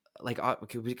like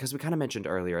okay, because we kind of mentioned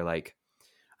earlier like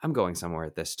I'm going somewhere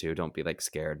at this too, don't be like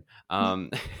scared,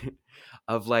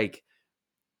 of like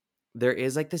there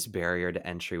is like this barrier to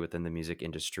entry within the music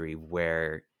industry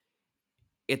where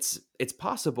it's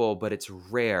possible but it's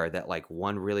rare that like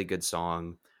one really good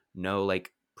song, no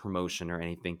like promotion or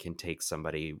anything, can take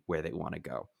somebody where they want to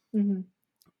go. Mhm.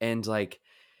 And like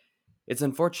it's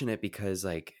unfortunate because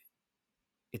like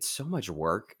it's so much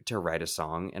work to write a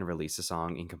song and release a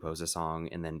song and compose a song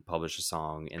and then publish a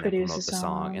song and then Produce a promote the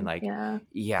song and song. like Yeah.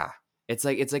 yeah,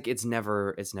 it's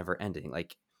never ending.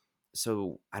 Like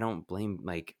so I don't blame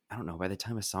like I don't know, by the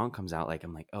time a song comes out like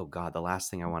I'm like, "Oh god, the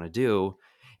last thing I want to do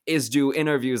is do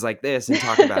interviews like this and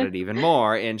talk about it even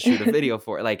more and shoot a video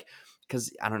for it." Like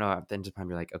cuz I don't know, at the end of time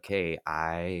you're like, "Okay,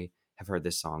 I have heard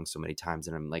this song so many times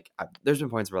and I'm like there's been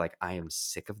points where like I am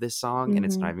sick of this song and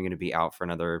it's not Mhm. even going to be out for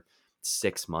another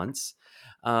 6 months."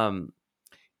 Um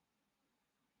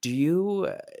do you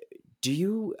do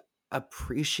you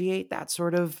appreciate that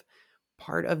sort of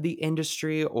part of the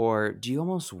industry, or do you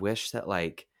almost wish that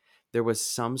like there was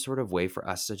some sort of way for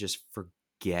us to just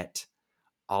forget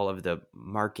all of the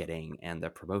marketing and the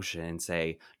promotion and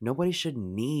say nobody should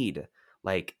need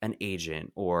like an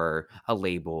agent or a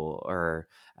label or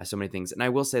so many things? And I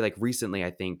will say like recently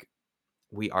I think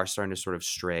we are starting to sort of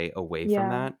stray away from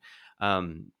Yeah.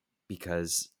 that,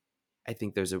 because I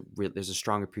think there's a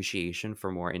strong appreciation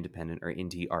for more independent or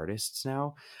indie artists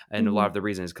now, and a lot Mhm. of the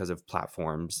reason is because of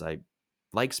platforms like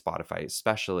Spotify,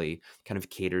 especially, kind of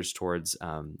caters towards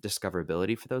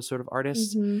discoverability for those sort of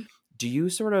artists. Mhm. Do you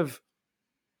sort of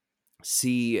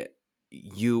see?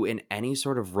 you in any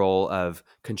sort of role of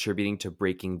contributing to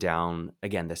breaking down,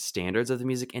 again, the standards of the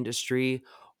music industry,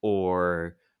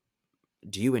 or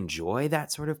do you enjoy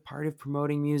that sort of part of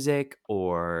promoting music,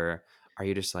 or are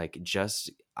you just like,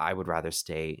 just I would rather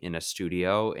stay in a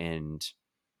studio and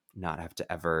not have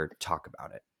to ever talk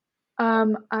about it?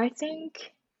 I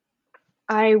think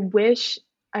I wish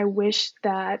I wish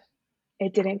that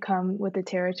it didn't come with the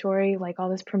territory, like all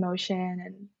this promotion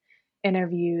and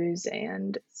interviews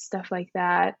and stuff like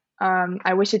that.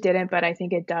 I wish it didn't, but I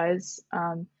think it does.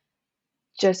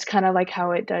 Just kind of like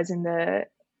how it does in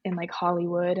like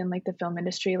Hollywood and like the film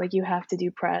industry, like you have to do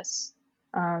press.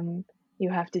 Um, you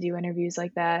have to do interviews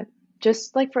like that,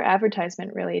 just like for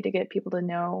advertisement, really, to get people to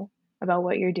know about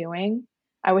what you're doing.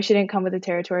 I wish it didn't come with the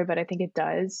territory, but I think it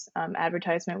does.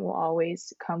 Advertisement will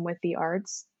always come with the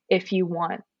arts if you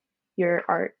want your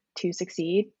art to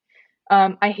succeed.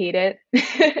 I hate it.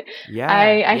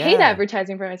 Yeah, I hate yeah,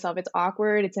 advertising for myself. It's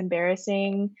awkward, it's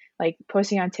embarrassing. Like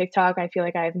posting on TikTok, I feel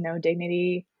like I have no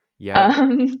dignity. yep.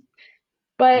 Um,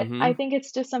 but I Mm-hmm. think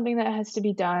it's just something that has to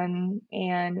be done,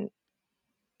 and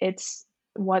it's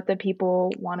what the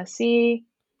people want to see.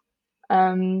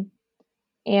 Um,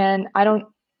 and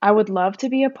I would love to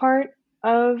be a part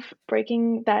of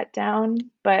breaking that down,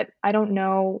 but I don't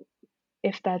know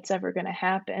if that's ever going to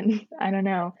happen. I don't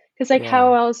know. Because, like,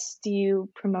 how Yeah, else do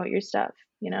you promote your stuff?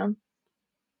 You know?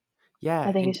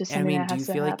 I yeah. think it's And just and I something mean, that has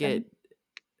to happen.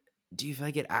 do you feel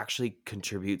like it actually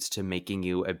contributes to making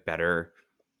you a better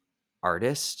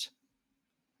artist?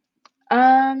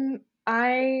 Um,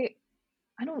 I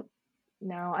I don't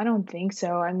know. I don't think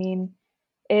so. I mean,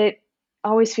 it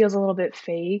always feels a little bit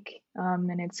fake,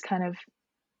 and it's kind of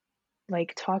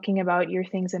like talking about your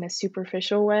things in a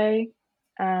superficial way.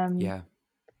 Um, Yeah.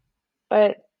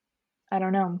 but I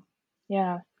don't know.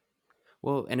 Yeah.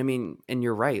 Well, and I mean, and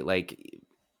you're right. Like,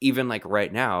 even like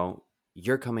right now,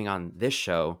 you're coming on this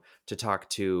show to talk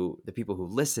to the people who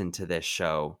listen to this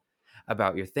show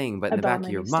about your thing. But in the About back of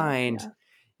my your new stuff. mind, Yeah.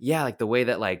 yeah, like the way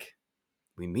that like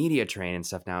we media train and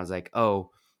stuff now is like,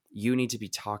 oh, you need to be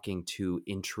talking to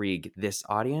intrigue this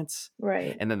audience.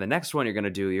 Right. And then the next one you're going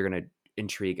to do, you're going to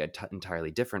intrigue a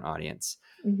entirely different audience.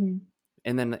 Mhm.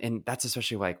 And then, and that's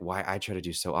especially like why I try to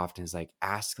do so often is like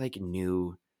ask like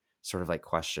new sort of like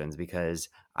questions, because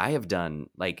I have done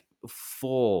like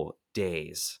full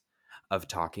days of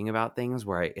talking about things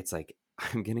where it's like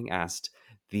I'm getting asked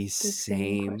these The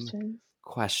same same questions.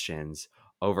 questions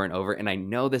over and over. And I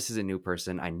know this is a new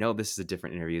person. I know this is a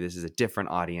different interview. This is a different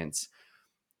audience.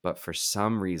 But for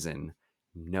some reason,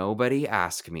 nobody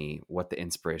asked me what the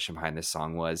inspiration behind this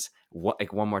song was. What,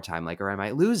 like one more time, like, or I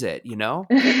might lose it, you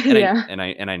know? And I Yeah. and I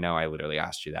and I know I literally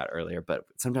asked you that earlier, but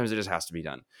sometimes it just has to be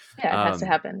done. Yeah, it has to Um,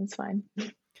 happen. It's fine.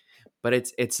 but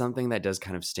it's something that does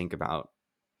kind of stink about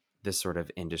this sort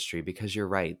of industry, because you're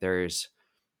right. There's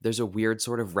a weird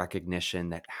sort of recognition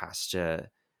that has to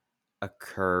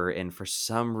occur, and for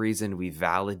some reason we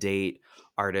validate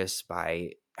artists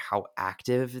by how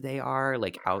active they are,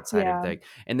 like outside of Yeah. the,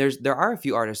 and there are a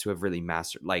few artists who have really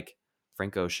mastered, like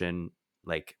Frank Ocean,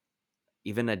 like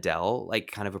even Adele,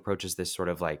 like kind of approaches this sort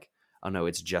of like, oh no,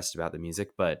 it's just about the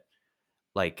music. But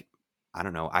like, I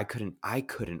don't know, I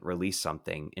couldn't release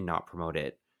something and not promote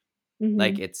it.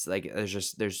 Like Mhm. it's like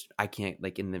there's I can't,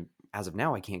 like, in the, as of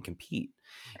now I can't compete,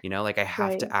 like I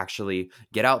have Right. to actually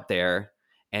get out there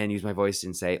and use my voice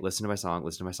and say, listen to my song,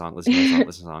 listen to my song, listen to my song,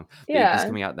 listen to my song. The EP's Yeah.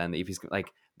 coming out, then the EP's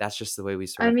like, that's just the way we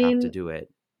sort I of have to mean, do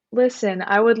it. listen,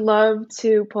 I would love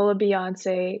to pull a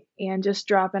Beyoncé and just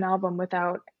drop an album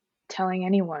without telling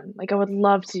anyone. Like, I would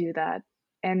love to do that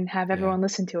and have Yeah, everyone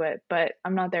listen to it, but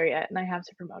I'm not there yet, and I have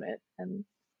to promote it, and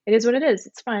it is what it is.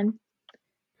 It's fine.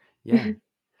 yeah.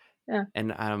 Yeah.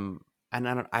 And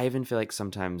I even feel like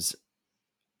sometimes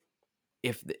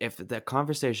if the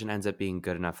conversation ends up being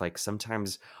good enough, like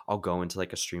sometimes I'll go into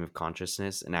like a stream of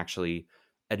consciousness and actually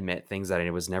admit things that I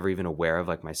was never even aware of,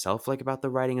 like myself, like about the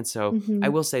writing. And so I Mhm.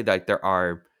 will say that, like, there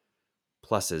are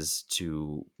pluses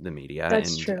to the media, That's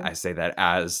and true. I say that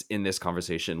as in this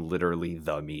conversation literally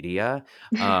the media.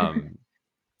 um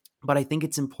but I think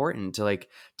it's important to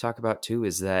like talk about too,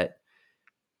 is that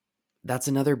that's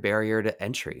another barrier to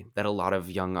entry that a lot of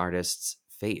young artists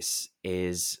face,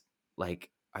 is like,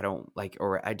 I don't like,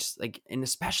 or I just like, and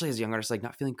especially as young artists, like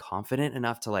not feeling confident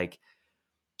enough to like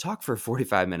talk for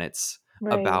 45 minutes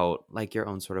Right. about like your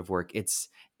own sort of work. It's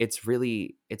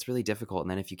really difficult.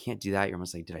 And then if you can't do that, you're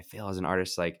almost like, did I fail as an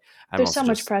artist? Like, I'm There's also so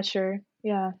much just pressure.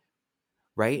 Yeah,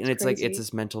 right. And it's it's like, it's crazy.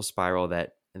 this mental spiral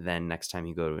that then next time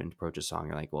you go to approach a song,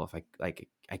 you're like, well, if I like,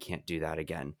 I can't do that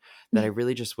again. That I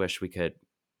really just wish we could,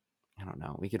 I don't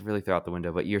know, we could really throw out the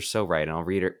window. But you're so right. And I'll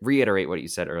reiterate what you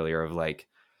said earlier of like,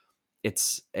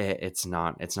 it's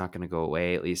not going to go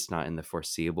away, at least not in the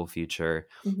foreseeable future.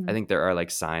 I Hmm. think there are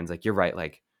like signs, like you're right,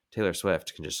 like Taylor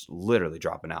Swift can just literally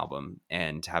drop an album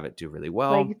and have it do really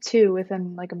well. Like two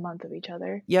within like a month of each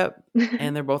other. Yep.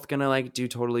 And they're both gonna like do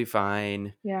totally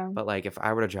fine. Yeah. But like if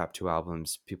I were to drop two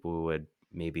albums, people would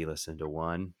maybe listen to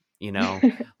one, you know?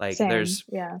 Like Same. there's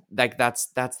Yeah. like that's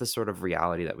the sort of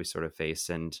reality that we sort of face.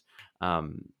 And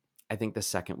um I think the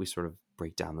second we sort of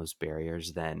break down those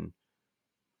barriers, then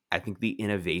I think the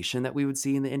innovation that we would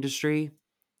see in the industry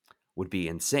would be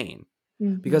insane.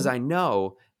 Because Hmm. I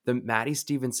know the Maddie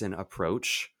Stevenson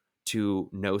approach to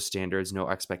no standards, no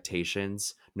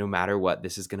expectations, no matter what,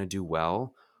 this is going to do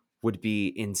well, would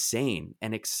be insane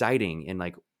and exciting, and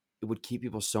like it would keep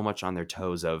people so much on their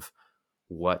toes of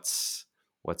what's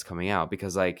what's coming out.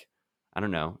 Because like I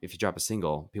don't know, if you drop a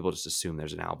single, people just assume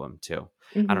there's an album too.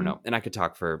 I don't Hmm. know, and I could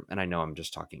talk for, and I know I'm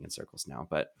just talking in circles now,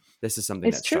 but this is something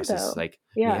It's that true stresses though. like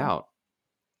me Yeah. out.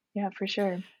 Yeah, for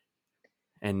sure.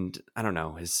 And I don't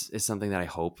know, is something that I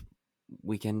hope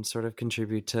we can sort of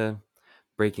contribute to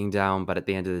breaking down. But at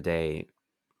the end of the day,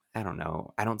 I don't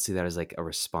know, I don't see that as like a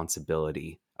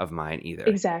responsibility of mine either.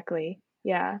 Exactly.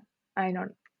 Yeah. I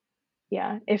don't,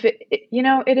 yeah. If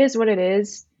it is what it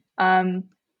is. Um,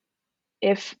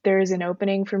 if there's an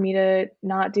opening for me to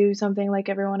not do something like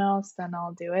everyone else, then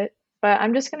I'll do it. But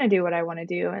I'm just gonna do what I want to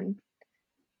do and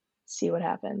see what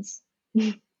happens.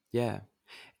 Yeah,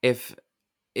 if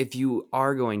you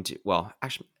are going to, well,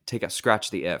 actually take a scratch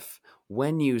the if,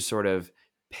 when you sort of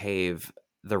pave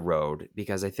the road,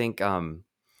 because I think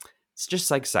it's just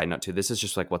like side note too, this is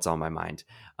just like what's on my mind.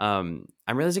 I'm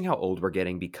realizing how old we're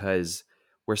getting, because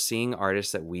we're seeing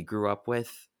artists that we grew up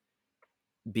with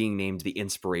being named the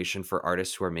inspiration for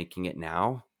artists who are making it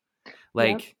now. Yep.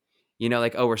 Like,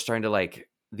 like, oh, we're starting to like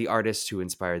the artists who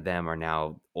inspired them are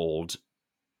now old,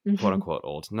 quote Hmm. unquote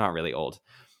old, not really old.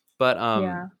 But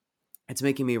Yeah. it's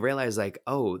making me realize like,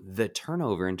 oh, the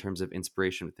turnover in terms of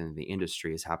inspiration within the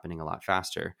industry is happening a lot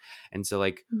faster. And so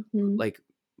Hmm. like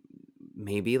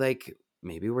maybe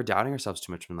we're doubting ourselves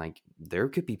too much, when like there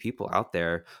could be people out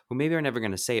there who maybe are never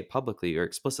going to say it publicly or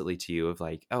explicitly to you, of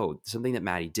like, oh, something that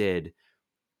Maddie did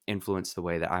influenced the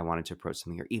way that I wanted to approach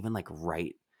something, or even like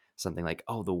write something, like,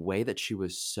 oh, the way that she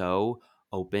was so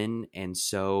open and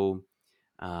so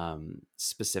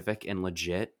specific and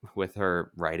legit with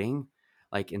her writing,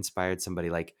 like inspired somebody.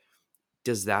 Like,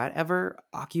 does that ever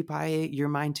occupy your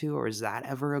mind too, or is that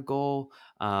ever a goal?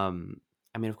 I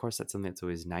mean, of course, that's something that's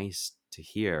always nice to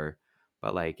hear,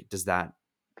 but like,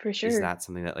 For is sure. that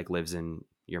something that like lives in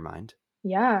your mind?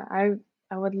 Yeah. I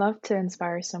would love to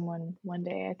inspire someone one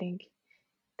day. I think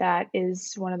that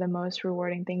is one of the most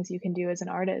rewarding things you can do as an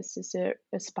artist is to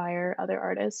aspire other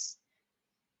artists,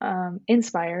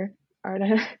 inspire art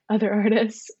other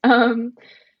artists.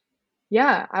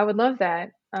 Yeah, I would love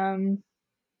that. Yeah,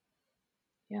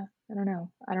 I don't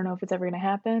know. I don't know if it's ever gonna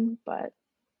happen, but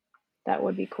that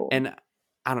would be cool. And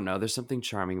I don't know, there's something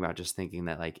charming about just thinking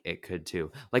that like it could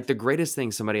too. Like the greatest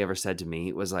thing somebody ever said to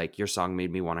me was like, your song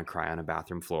made me want to cry on a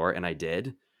bathroom floor, and I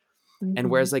did. And Hmm.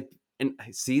 whereas like, and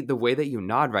I see the way that you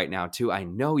nod right now too, I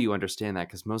know you understand that,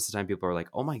 because most of the time people are like,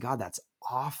 oh my God, that's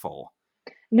awful.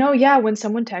 No, yeah, when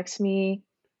someone texts me,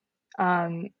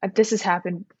 this has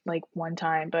happened like one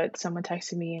time, but someone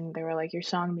texted me and they were like, "Your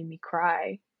song made me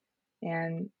cry,"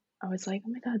 and I was like, "Oh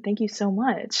my God, thank you so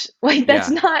much." Like that's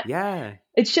Yeah. not, Yeah.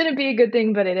 it shouldn't be a good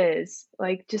thing, but it is.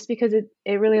 Like just because it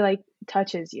really like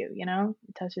touches you, you know?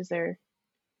 It touches their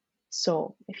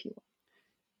soul, if you will.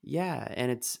 Yeah,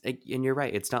 and and you're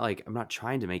right. It's not like I'm not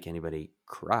trying to make anybody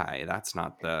cry. That's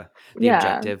not the Yeah.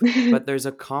 objective. But there's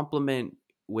a compliment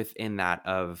within that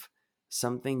of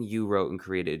something you wrote and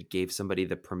created gave somebody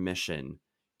the permission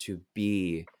to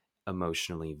be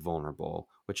emotionally vulnerable,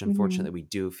 which Hmm. unfortunately we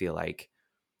do feel like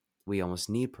we almost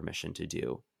need permission to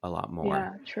do a lot more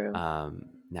Yeah, true.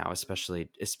 now, especially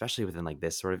within like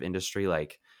this sort of industry.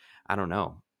 Like, I don't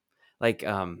know, like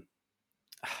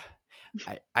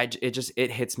it just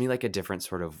it hits me like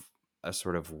a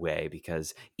sort of way,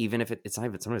 because even if it's not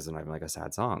even, sometimes it's not even like a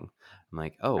sad song, I'm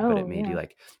like, oh, but it Oh, made you yeah,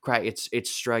 like cry. It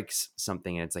strikes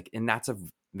something, and it's like, and that's a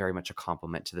very much a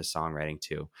compliment to the songwriting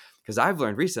too, because I've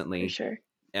learned for recently, sure.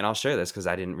 and I'll share this because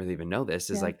I didn't really even know this,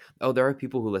 is Yeah. like, oh, there are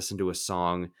people who listen to a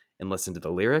song and listen to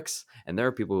the lyrics, and there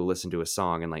are people who listen to a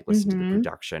song and like listen to the Hmm.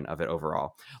 production of it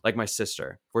overall. Like my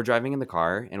sister, if we're driving in the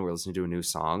car and we're listening to a new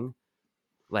song,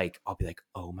 like I'll be like,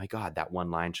 oh my God, that one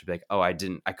line should be like, oh, I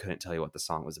couldn't tell you what the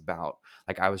song was about.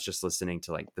 Like I was just listening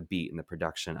to like the beat and the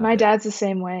production of My it. dad's the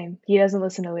same way. He doesn't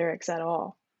listen to lyrics at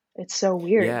all. It's so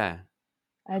weird. Yeah.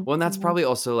 I Well, and that's I'm like, probably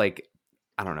also like,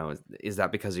 I don't know, is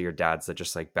that because of your dad's that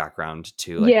just like background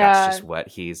too? Like that's Yeah, just what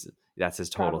that's his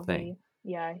total thing. probably.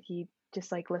 Yeah, he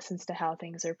just, like, listens to how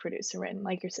things are produced and written,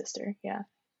 like your sister, yeah.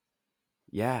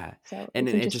 Yeah. So, And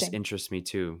it's it just interesting. interests me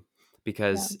too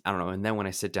Yeah. because I don't know. And then when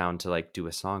I sit down to like do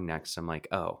a song next, I'm like,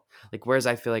 oh, like, whereas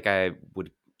I feel like I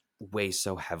would weigh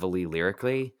so heavily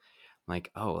lyrically,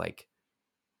 like, oh, like,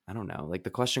 I don't know. Like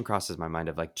the question crosses my mind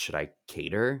of like, should I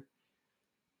cater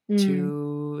Mm,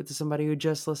 to somebody who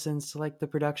just listens to like the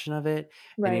production of it?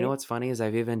 And you know right. what's funny is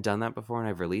I've even done that before and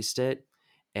I've released it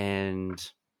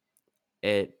and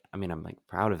I mean, I'm like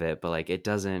proud of it, but like it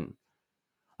doesn't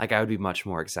like I would be much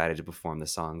more excited to perform the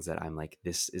songs that I'm like,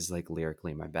 this is like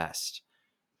lyrically my best.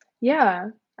 Yeah.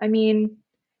 I mean,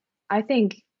 I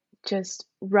think just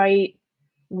write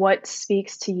what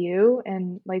speaks to you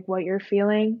and, like, what you're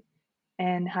feeling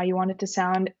and how you want it to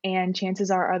sound, and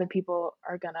chances are other people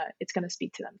are it's gonna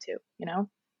speak to them too, you know?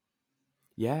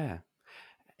 Yeah.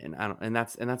 And I don't, and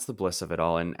that's the bliss of it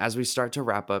all. And as we start to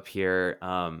wrap up here,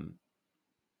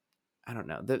 I don't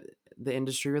know. The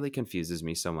industry really confuses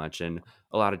me so much and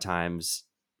a lot of times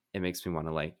it makes me want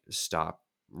to like stop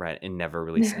right and never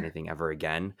release anything ever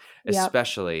again. Yep.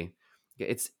 Especially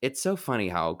it's so funny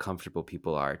how comfortable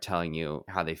people are telling you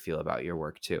how they feel about your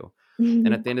work too.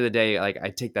 And at the end of the day, like I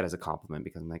take that as a compliment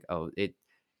because I'm like, "Oh, it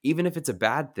even if it's a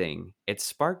bad thing, it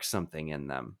sparked something in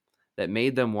them that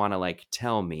made them want to like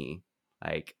tell me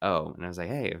like, oh," and I was like,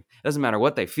 "Hey, it doesn't matter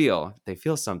what they feel. If they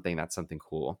feel something, that's something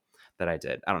cool." That I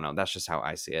did. I don't know. That's just how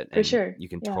I see it, For and sure. you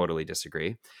can Yeah. totally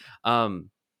disagree.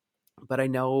 Um, but I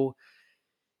know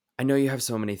you have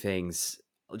so many things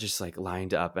just like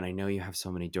lined up, and I know you have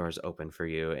so many doors open for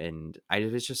you. And I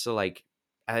was just so like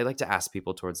I like to ask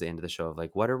people towards the end of the show of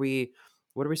like, what are we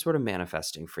sort of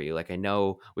manifesting for you? Like I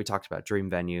know we talked about dream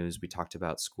venues, we talked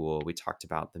about school, we talked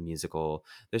about the musical.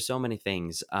 There's so many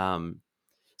things.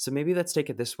 So maybe let's take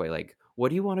it this way. Like, what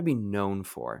do you want to be known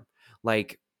for?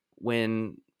 Like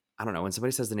when I don't know, when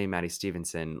somebody says the name Maddie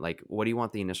Stevenson, like what do you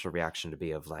want the initial reaction to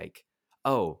be of like,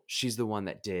 oh, she's the one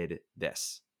that did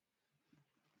this?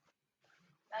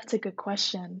 That's a good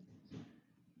question.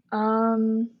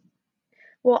 Um,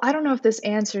 well, I don't know if this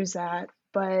answers that,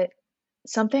 but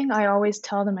something I always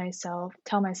tell myself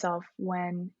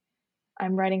when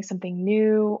I'm writing something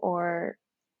new, or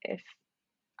if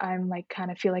I'm, like,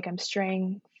 kinda feel like I'm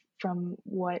straying from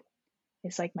what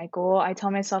is, like, my goal, I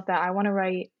tell myself that I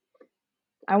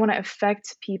wanna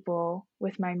affect people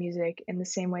with my music in the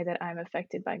same way that I'm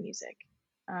affected by music,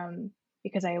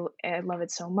 because I love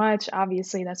it so much.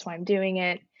 Obviously, that's why I'm doing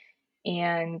it,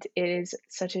 and it is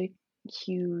such a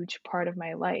huge part of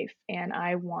my life, and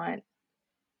I want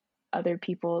other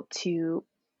people to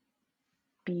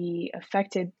be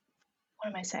affected. What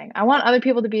am I saying? I want other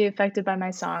people to be affected by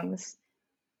my songs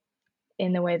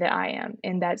in the way that I am,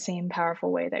 in that same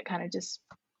powerful way that kinda just,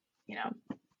 you know,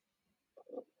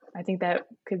 I think that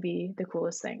could be the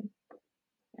coolest thing.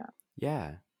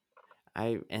 Yeah.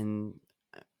 And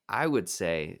I would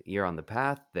say you're on the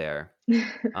path there. Yeah.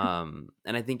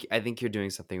 And I think you're doing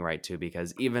something right too,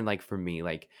 because even like for me,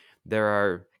 like there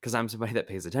are because I'm somebody that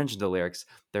pays attention to lyrics,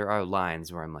 there are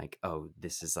lines where I'm like, oh,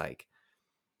 this is like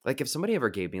if somebody ever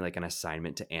gave me like an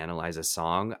assignment to analyze a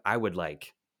song, I would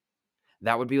like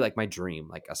that would be like my dream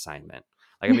like assignment.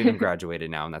 Like I'm even graduated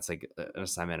now, and that's like an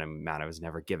assignment I'm mad I was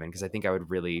never given because I think I would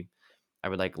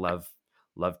like love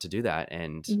to do that,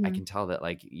 and I Mhm. can tell that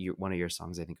like one of your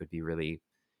songs I think would be really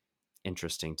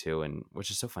interesting too, and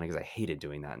which is so funny because I hated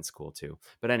doing that in school too.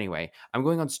 But anyway, I'm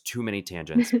going on too many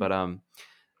tangents, but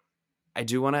I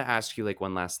do want to ask you like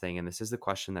one last thing, and this is the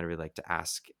question that I really like to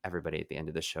ask everybody at the end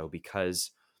of the show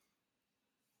because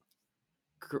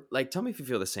like tell me if you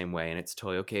feel the same way and it's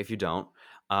totally okay if you don't.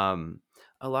 um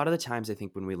a lot of the times I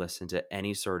think when we listen to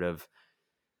any sort of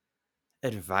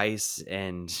advice,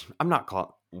 and I'm not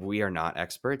called we are not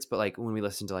experts, but like when we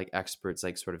listen to like experts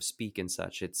like sort of speak and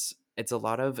such, it's a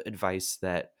lot of advice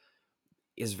that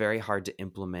is very hard to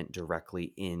implement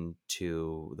directly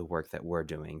into the work that we're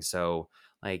doing. So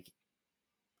like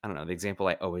I don't know, the example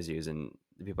I always use, and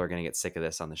people are going to get sick of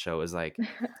this on the show, is like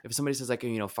if somebody says like,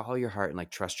 you know, follow your heart and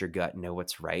like trust your gut and know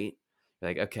what's right, you're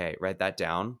like, okay, write that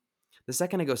down. The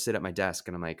second I go sit at my desk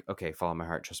and I'm like, okay, follow my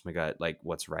heart, trust my gut, like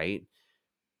what's right,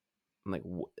 I'm like,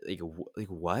 like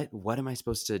what am I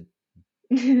supposed to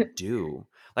do?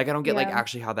 Like I don't get like Yeah.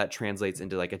 actually how that translates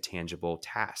into like a tangible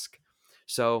task.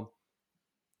 So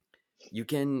you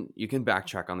can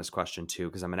backtrack on this question too,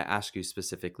 because I'm going to ask you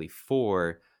specifically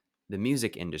for the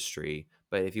music industry,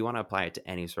 but if you want to apply it to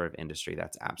any sort of industry,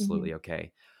 that's Mhm. absolutely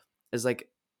okay. Is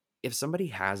like if somebody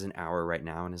has an hour right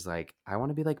now and is like, I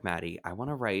want to be like Maddie, I want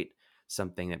to write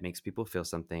something that makes people feel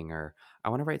something, or I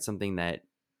want to write something that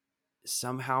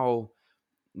somehow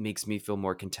makes me feel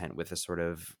more content with a sort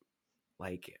of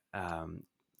like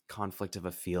conflict of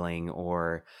a feeling,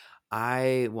 or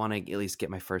I want to at least get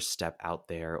my first step out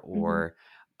there, Hmm. or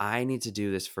I need to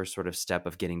do this first sort of step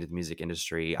of getting to the music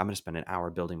industry. I'm going to spend an hour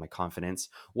building my confidence.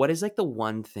 What is like the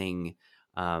one thing,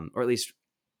 or at least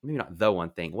maybe not the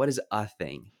one thing, what is a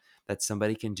thing that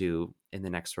somebody can do in the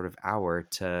next sort of hour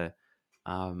to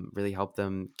really help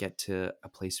them get to a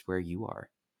place where you are?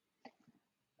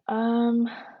 Um,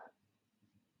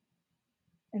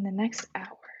 in the next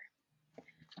hour.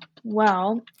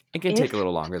 Well, It can take a if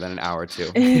little longer than an hour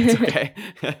too. It's okay.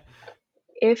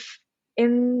 if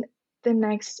in the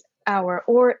next hour,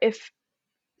 or if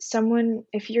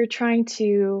you're trying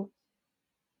to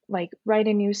like write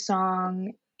a new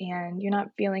song and you're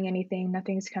not feeling anything,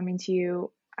 nothing's coming to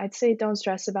you, I'd say don't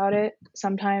stress about it.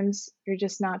 Sometimes you're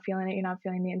just not feeling it, you're not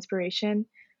feeling the inspiration.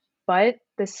 But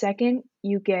the second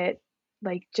you get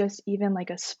like just even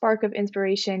like a spark of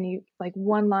inspiration, you like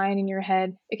one line in your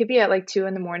head, it could be at like 2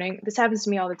 in the morning. This happens to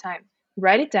me all the time.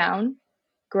 Write it down,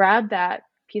 grab that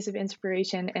piece of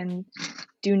inspiration, and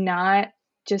do not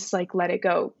just like let it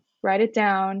go. Write it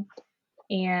down,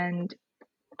 and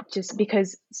just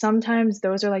because sometimes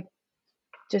those are like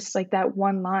just like that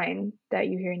one line that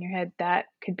you hear in your head that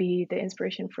could be the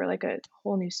inspiration for like a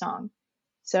whole new song.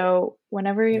 So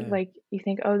whenever Yeah. like you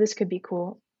think, oh, this could be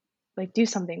cool, like do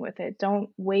something with it. Don't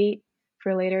wait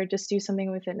for later. Just do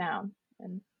something with it now,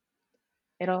 and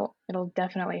it'll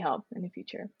definitely help in the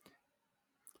future.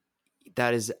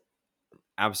 That is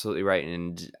absolutely right.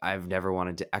 And I've never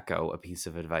wanted to echo a piece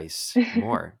of advice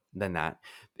more than that.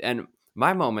 And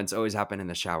my moments always happen in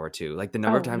the shower too. Like the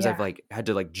number of Oh times I've yeah. like had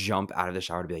to like jump out of the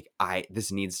shower to be like,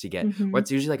 this needs to get, or Mhm.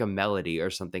 it's usually like a melody or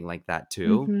something like that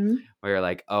too, Mhm. where you're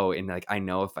like, oh, and like I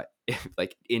know if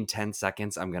like in 10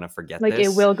 seconds I'm gonna forget Like it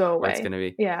this, will go or it's away. gonna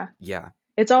be, Yeah. yeah,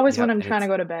 It's always when yep. I'm And trying to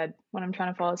it's, go to bed, when I'm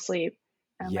trying to fall asleep.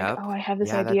 And I'm like, yep, oh, I have this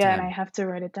yeah, that idea and I time. have to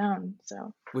write it down.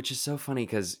 So Which is so funny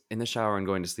because in the shower and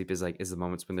going to sleep is the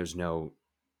moments when there's no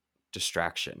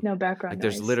distraction. no background Like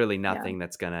there's noise. literally Yeah. nothing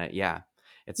that's gonna, yeah.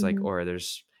 It's like, Mhm. or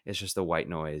it's just the white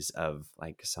noise of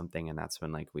like something, and that's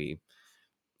when like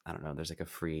I don't know. There's like a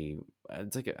free.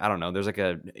 It's like I don't know. There's like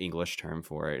a English term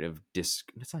for it of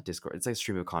disc. It's not Discord. It's like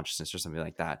stream of consciousness or something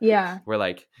like that. Yeah. Where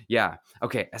like, yeah,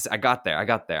 okay, I got there. I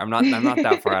got there. I'm not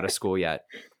that far out of school yet.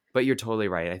 But you're totally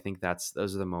right. I think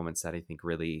those are the moments that I think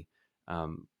really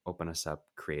open us up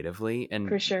creatively, For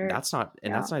and sure. Yeah. that's not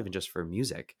even just for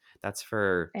music. That's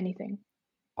for Anything.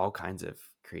 all kinds of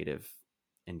creative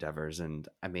endeavors. And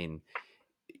I mean,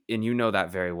 and you know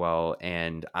that very well.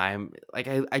 And I'm like,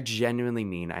 I genuinely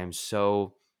mean, I'm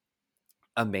so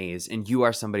amazed. And you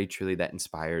are somebody truly that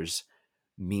inspires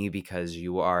me because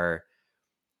you're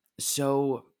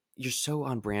so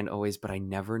on brand always, but I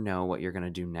never know what you're going to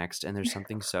do next. And there's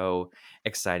something so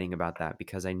exciting about that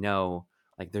because I know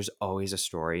like there's always a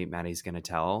story Maddie's going to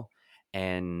tell.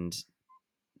 And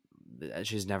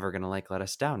she's never gonna like let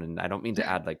us down, and I don't mean to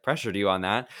add like pressure to you on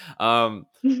that,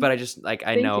 but I just like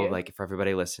I Thank know you. like for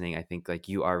everybody listening, I think like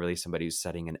you are really somebody who's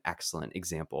setting an excellent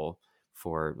example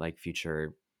for like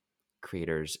future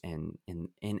creators in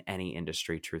any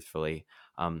industry, truthfully,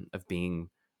 of being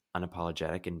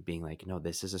unapologetic and being like, no,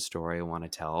 this is a story I want to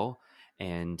tell,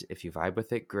 and if you vibe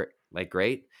with it,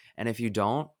 great, and if you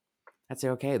don't, I'd say,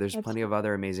 okay, there's That's plenty of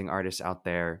other amazing artists out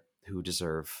there who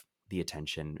deserve the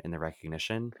attention and the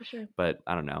recognition. for sure. But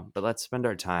I don't know. But let's spend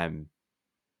our time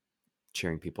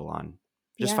cheering people on.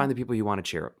 Just Yeah, find the people you want to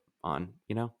cheer on,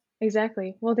 you know?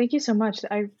 exactly. Well, thank you so much.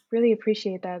 I really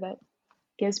appreciate that. That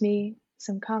gives me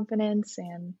some confidence,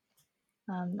 and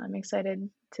I'm excited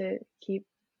to keep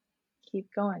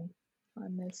going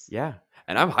on this. Yeah.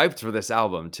 And I'm hyped for this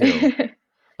album too.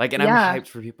 Like, and I'm Yeah. hyped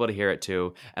for people to hear it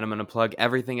too. And I'm going to plug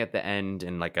everything at the end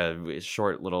in like a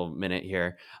short little minute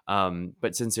here.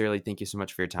 But sincerely, thank you so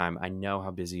much for your time. I know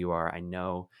how busy you are. I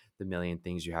know the million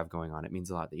things you have going on. It means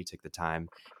a lot that you took the time.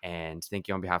 And thank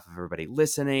you on behalf of everybody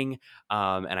listening.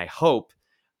 And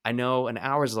I know an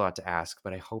hour is a lot to ask,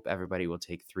 but I hope everybody will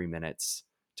take 3 minutes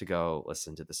to go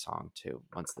listen to the song too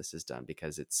once this is done,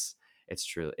 because it's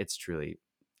truly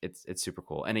it's super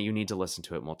cool, and you need to listen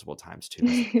to it multiple times too,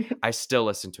 because I still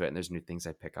listen to it and there's new things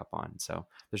I pick up on. So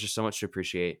there's just so much to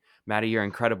appreciate. Maddie, you're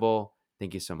incredible.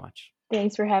 Thank you so much.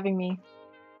 Thanks for having me.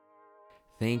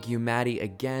 Thank you, Maddie,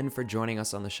 again for joining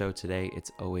us on the show today.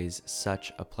 It's always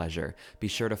such a pleasure. Be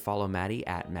sure to follow Maddie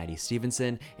at Maddie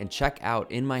Stevenson and check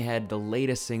out In My Head, the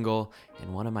latest single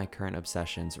and one of my current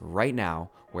obsessions right now,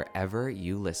 wherever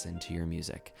you listen to your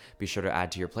music. Be sure to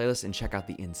add to your playlist and check out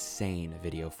the insane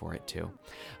video for it too.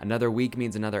 Another week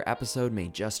means another episode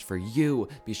made just for you.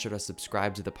 Be sure to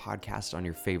subscribe to the podcast on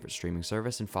your favorite streaming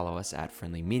service and follow us at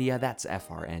Frndly Media. That's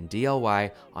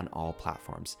FRNDLY on all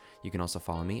platforms. You can also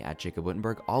follow me at Jacob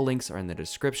Wittenberg. All links are in the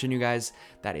description, you guys.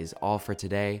 That is all for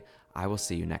today. I will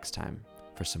see you next time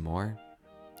for some more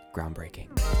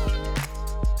groundbreaking.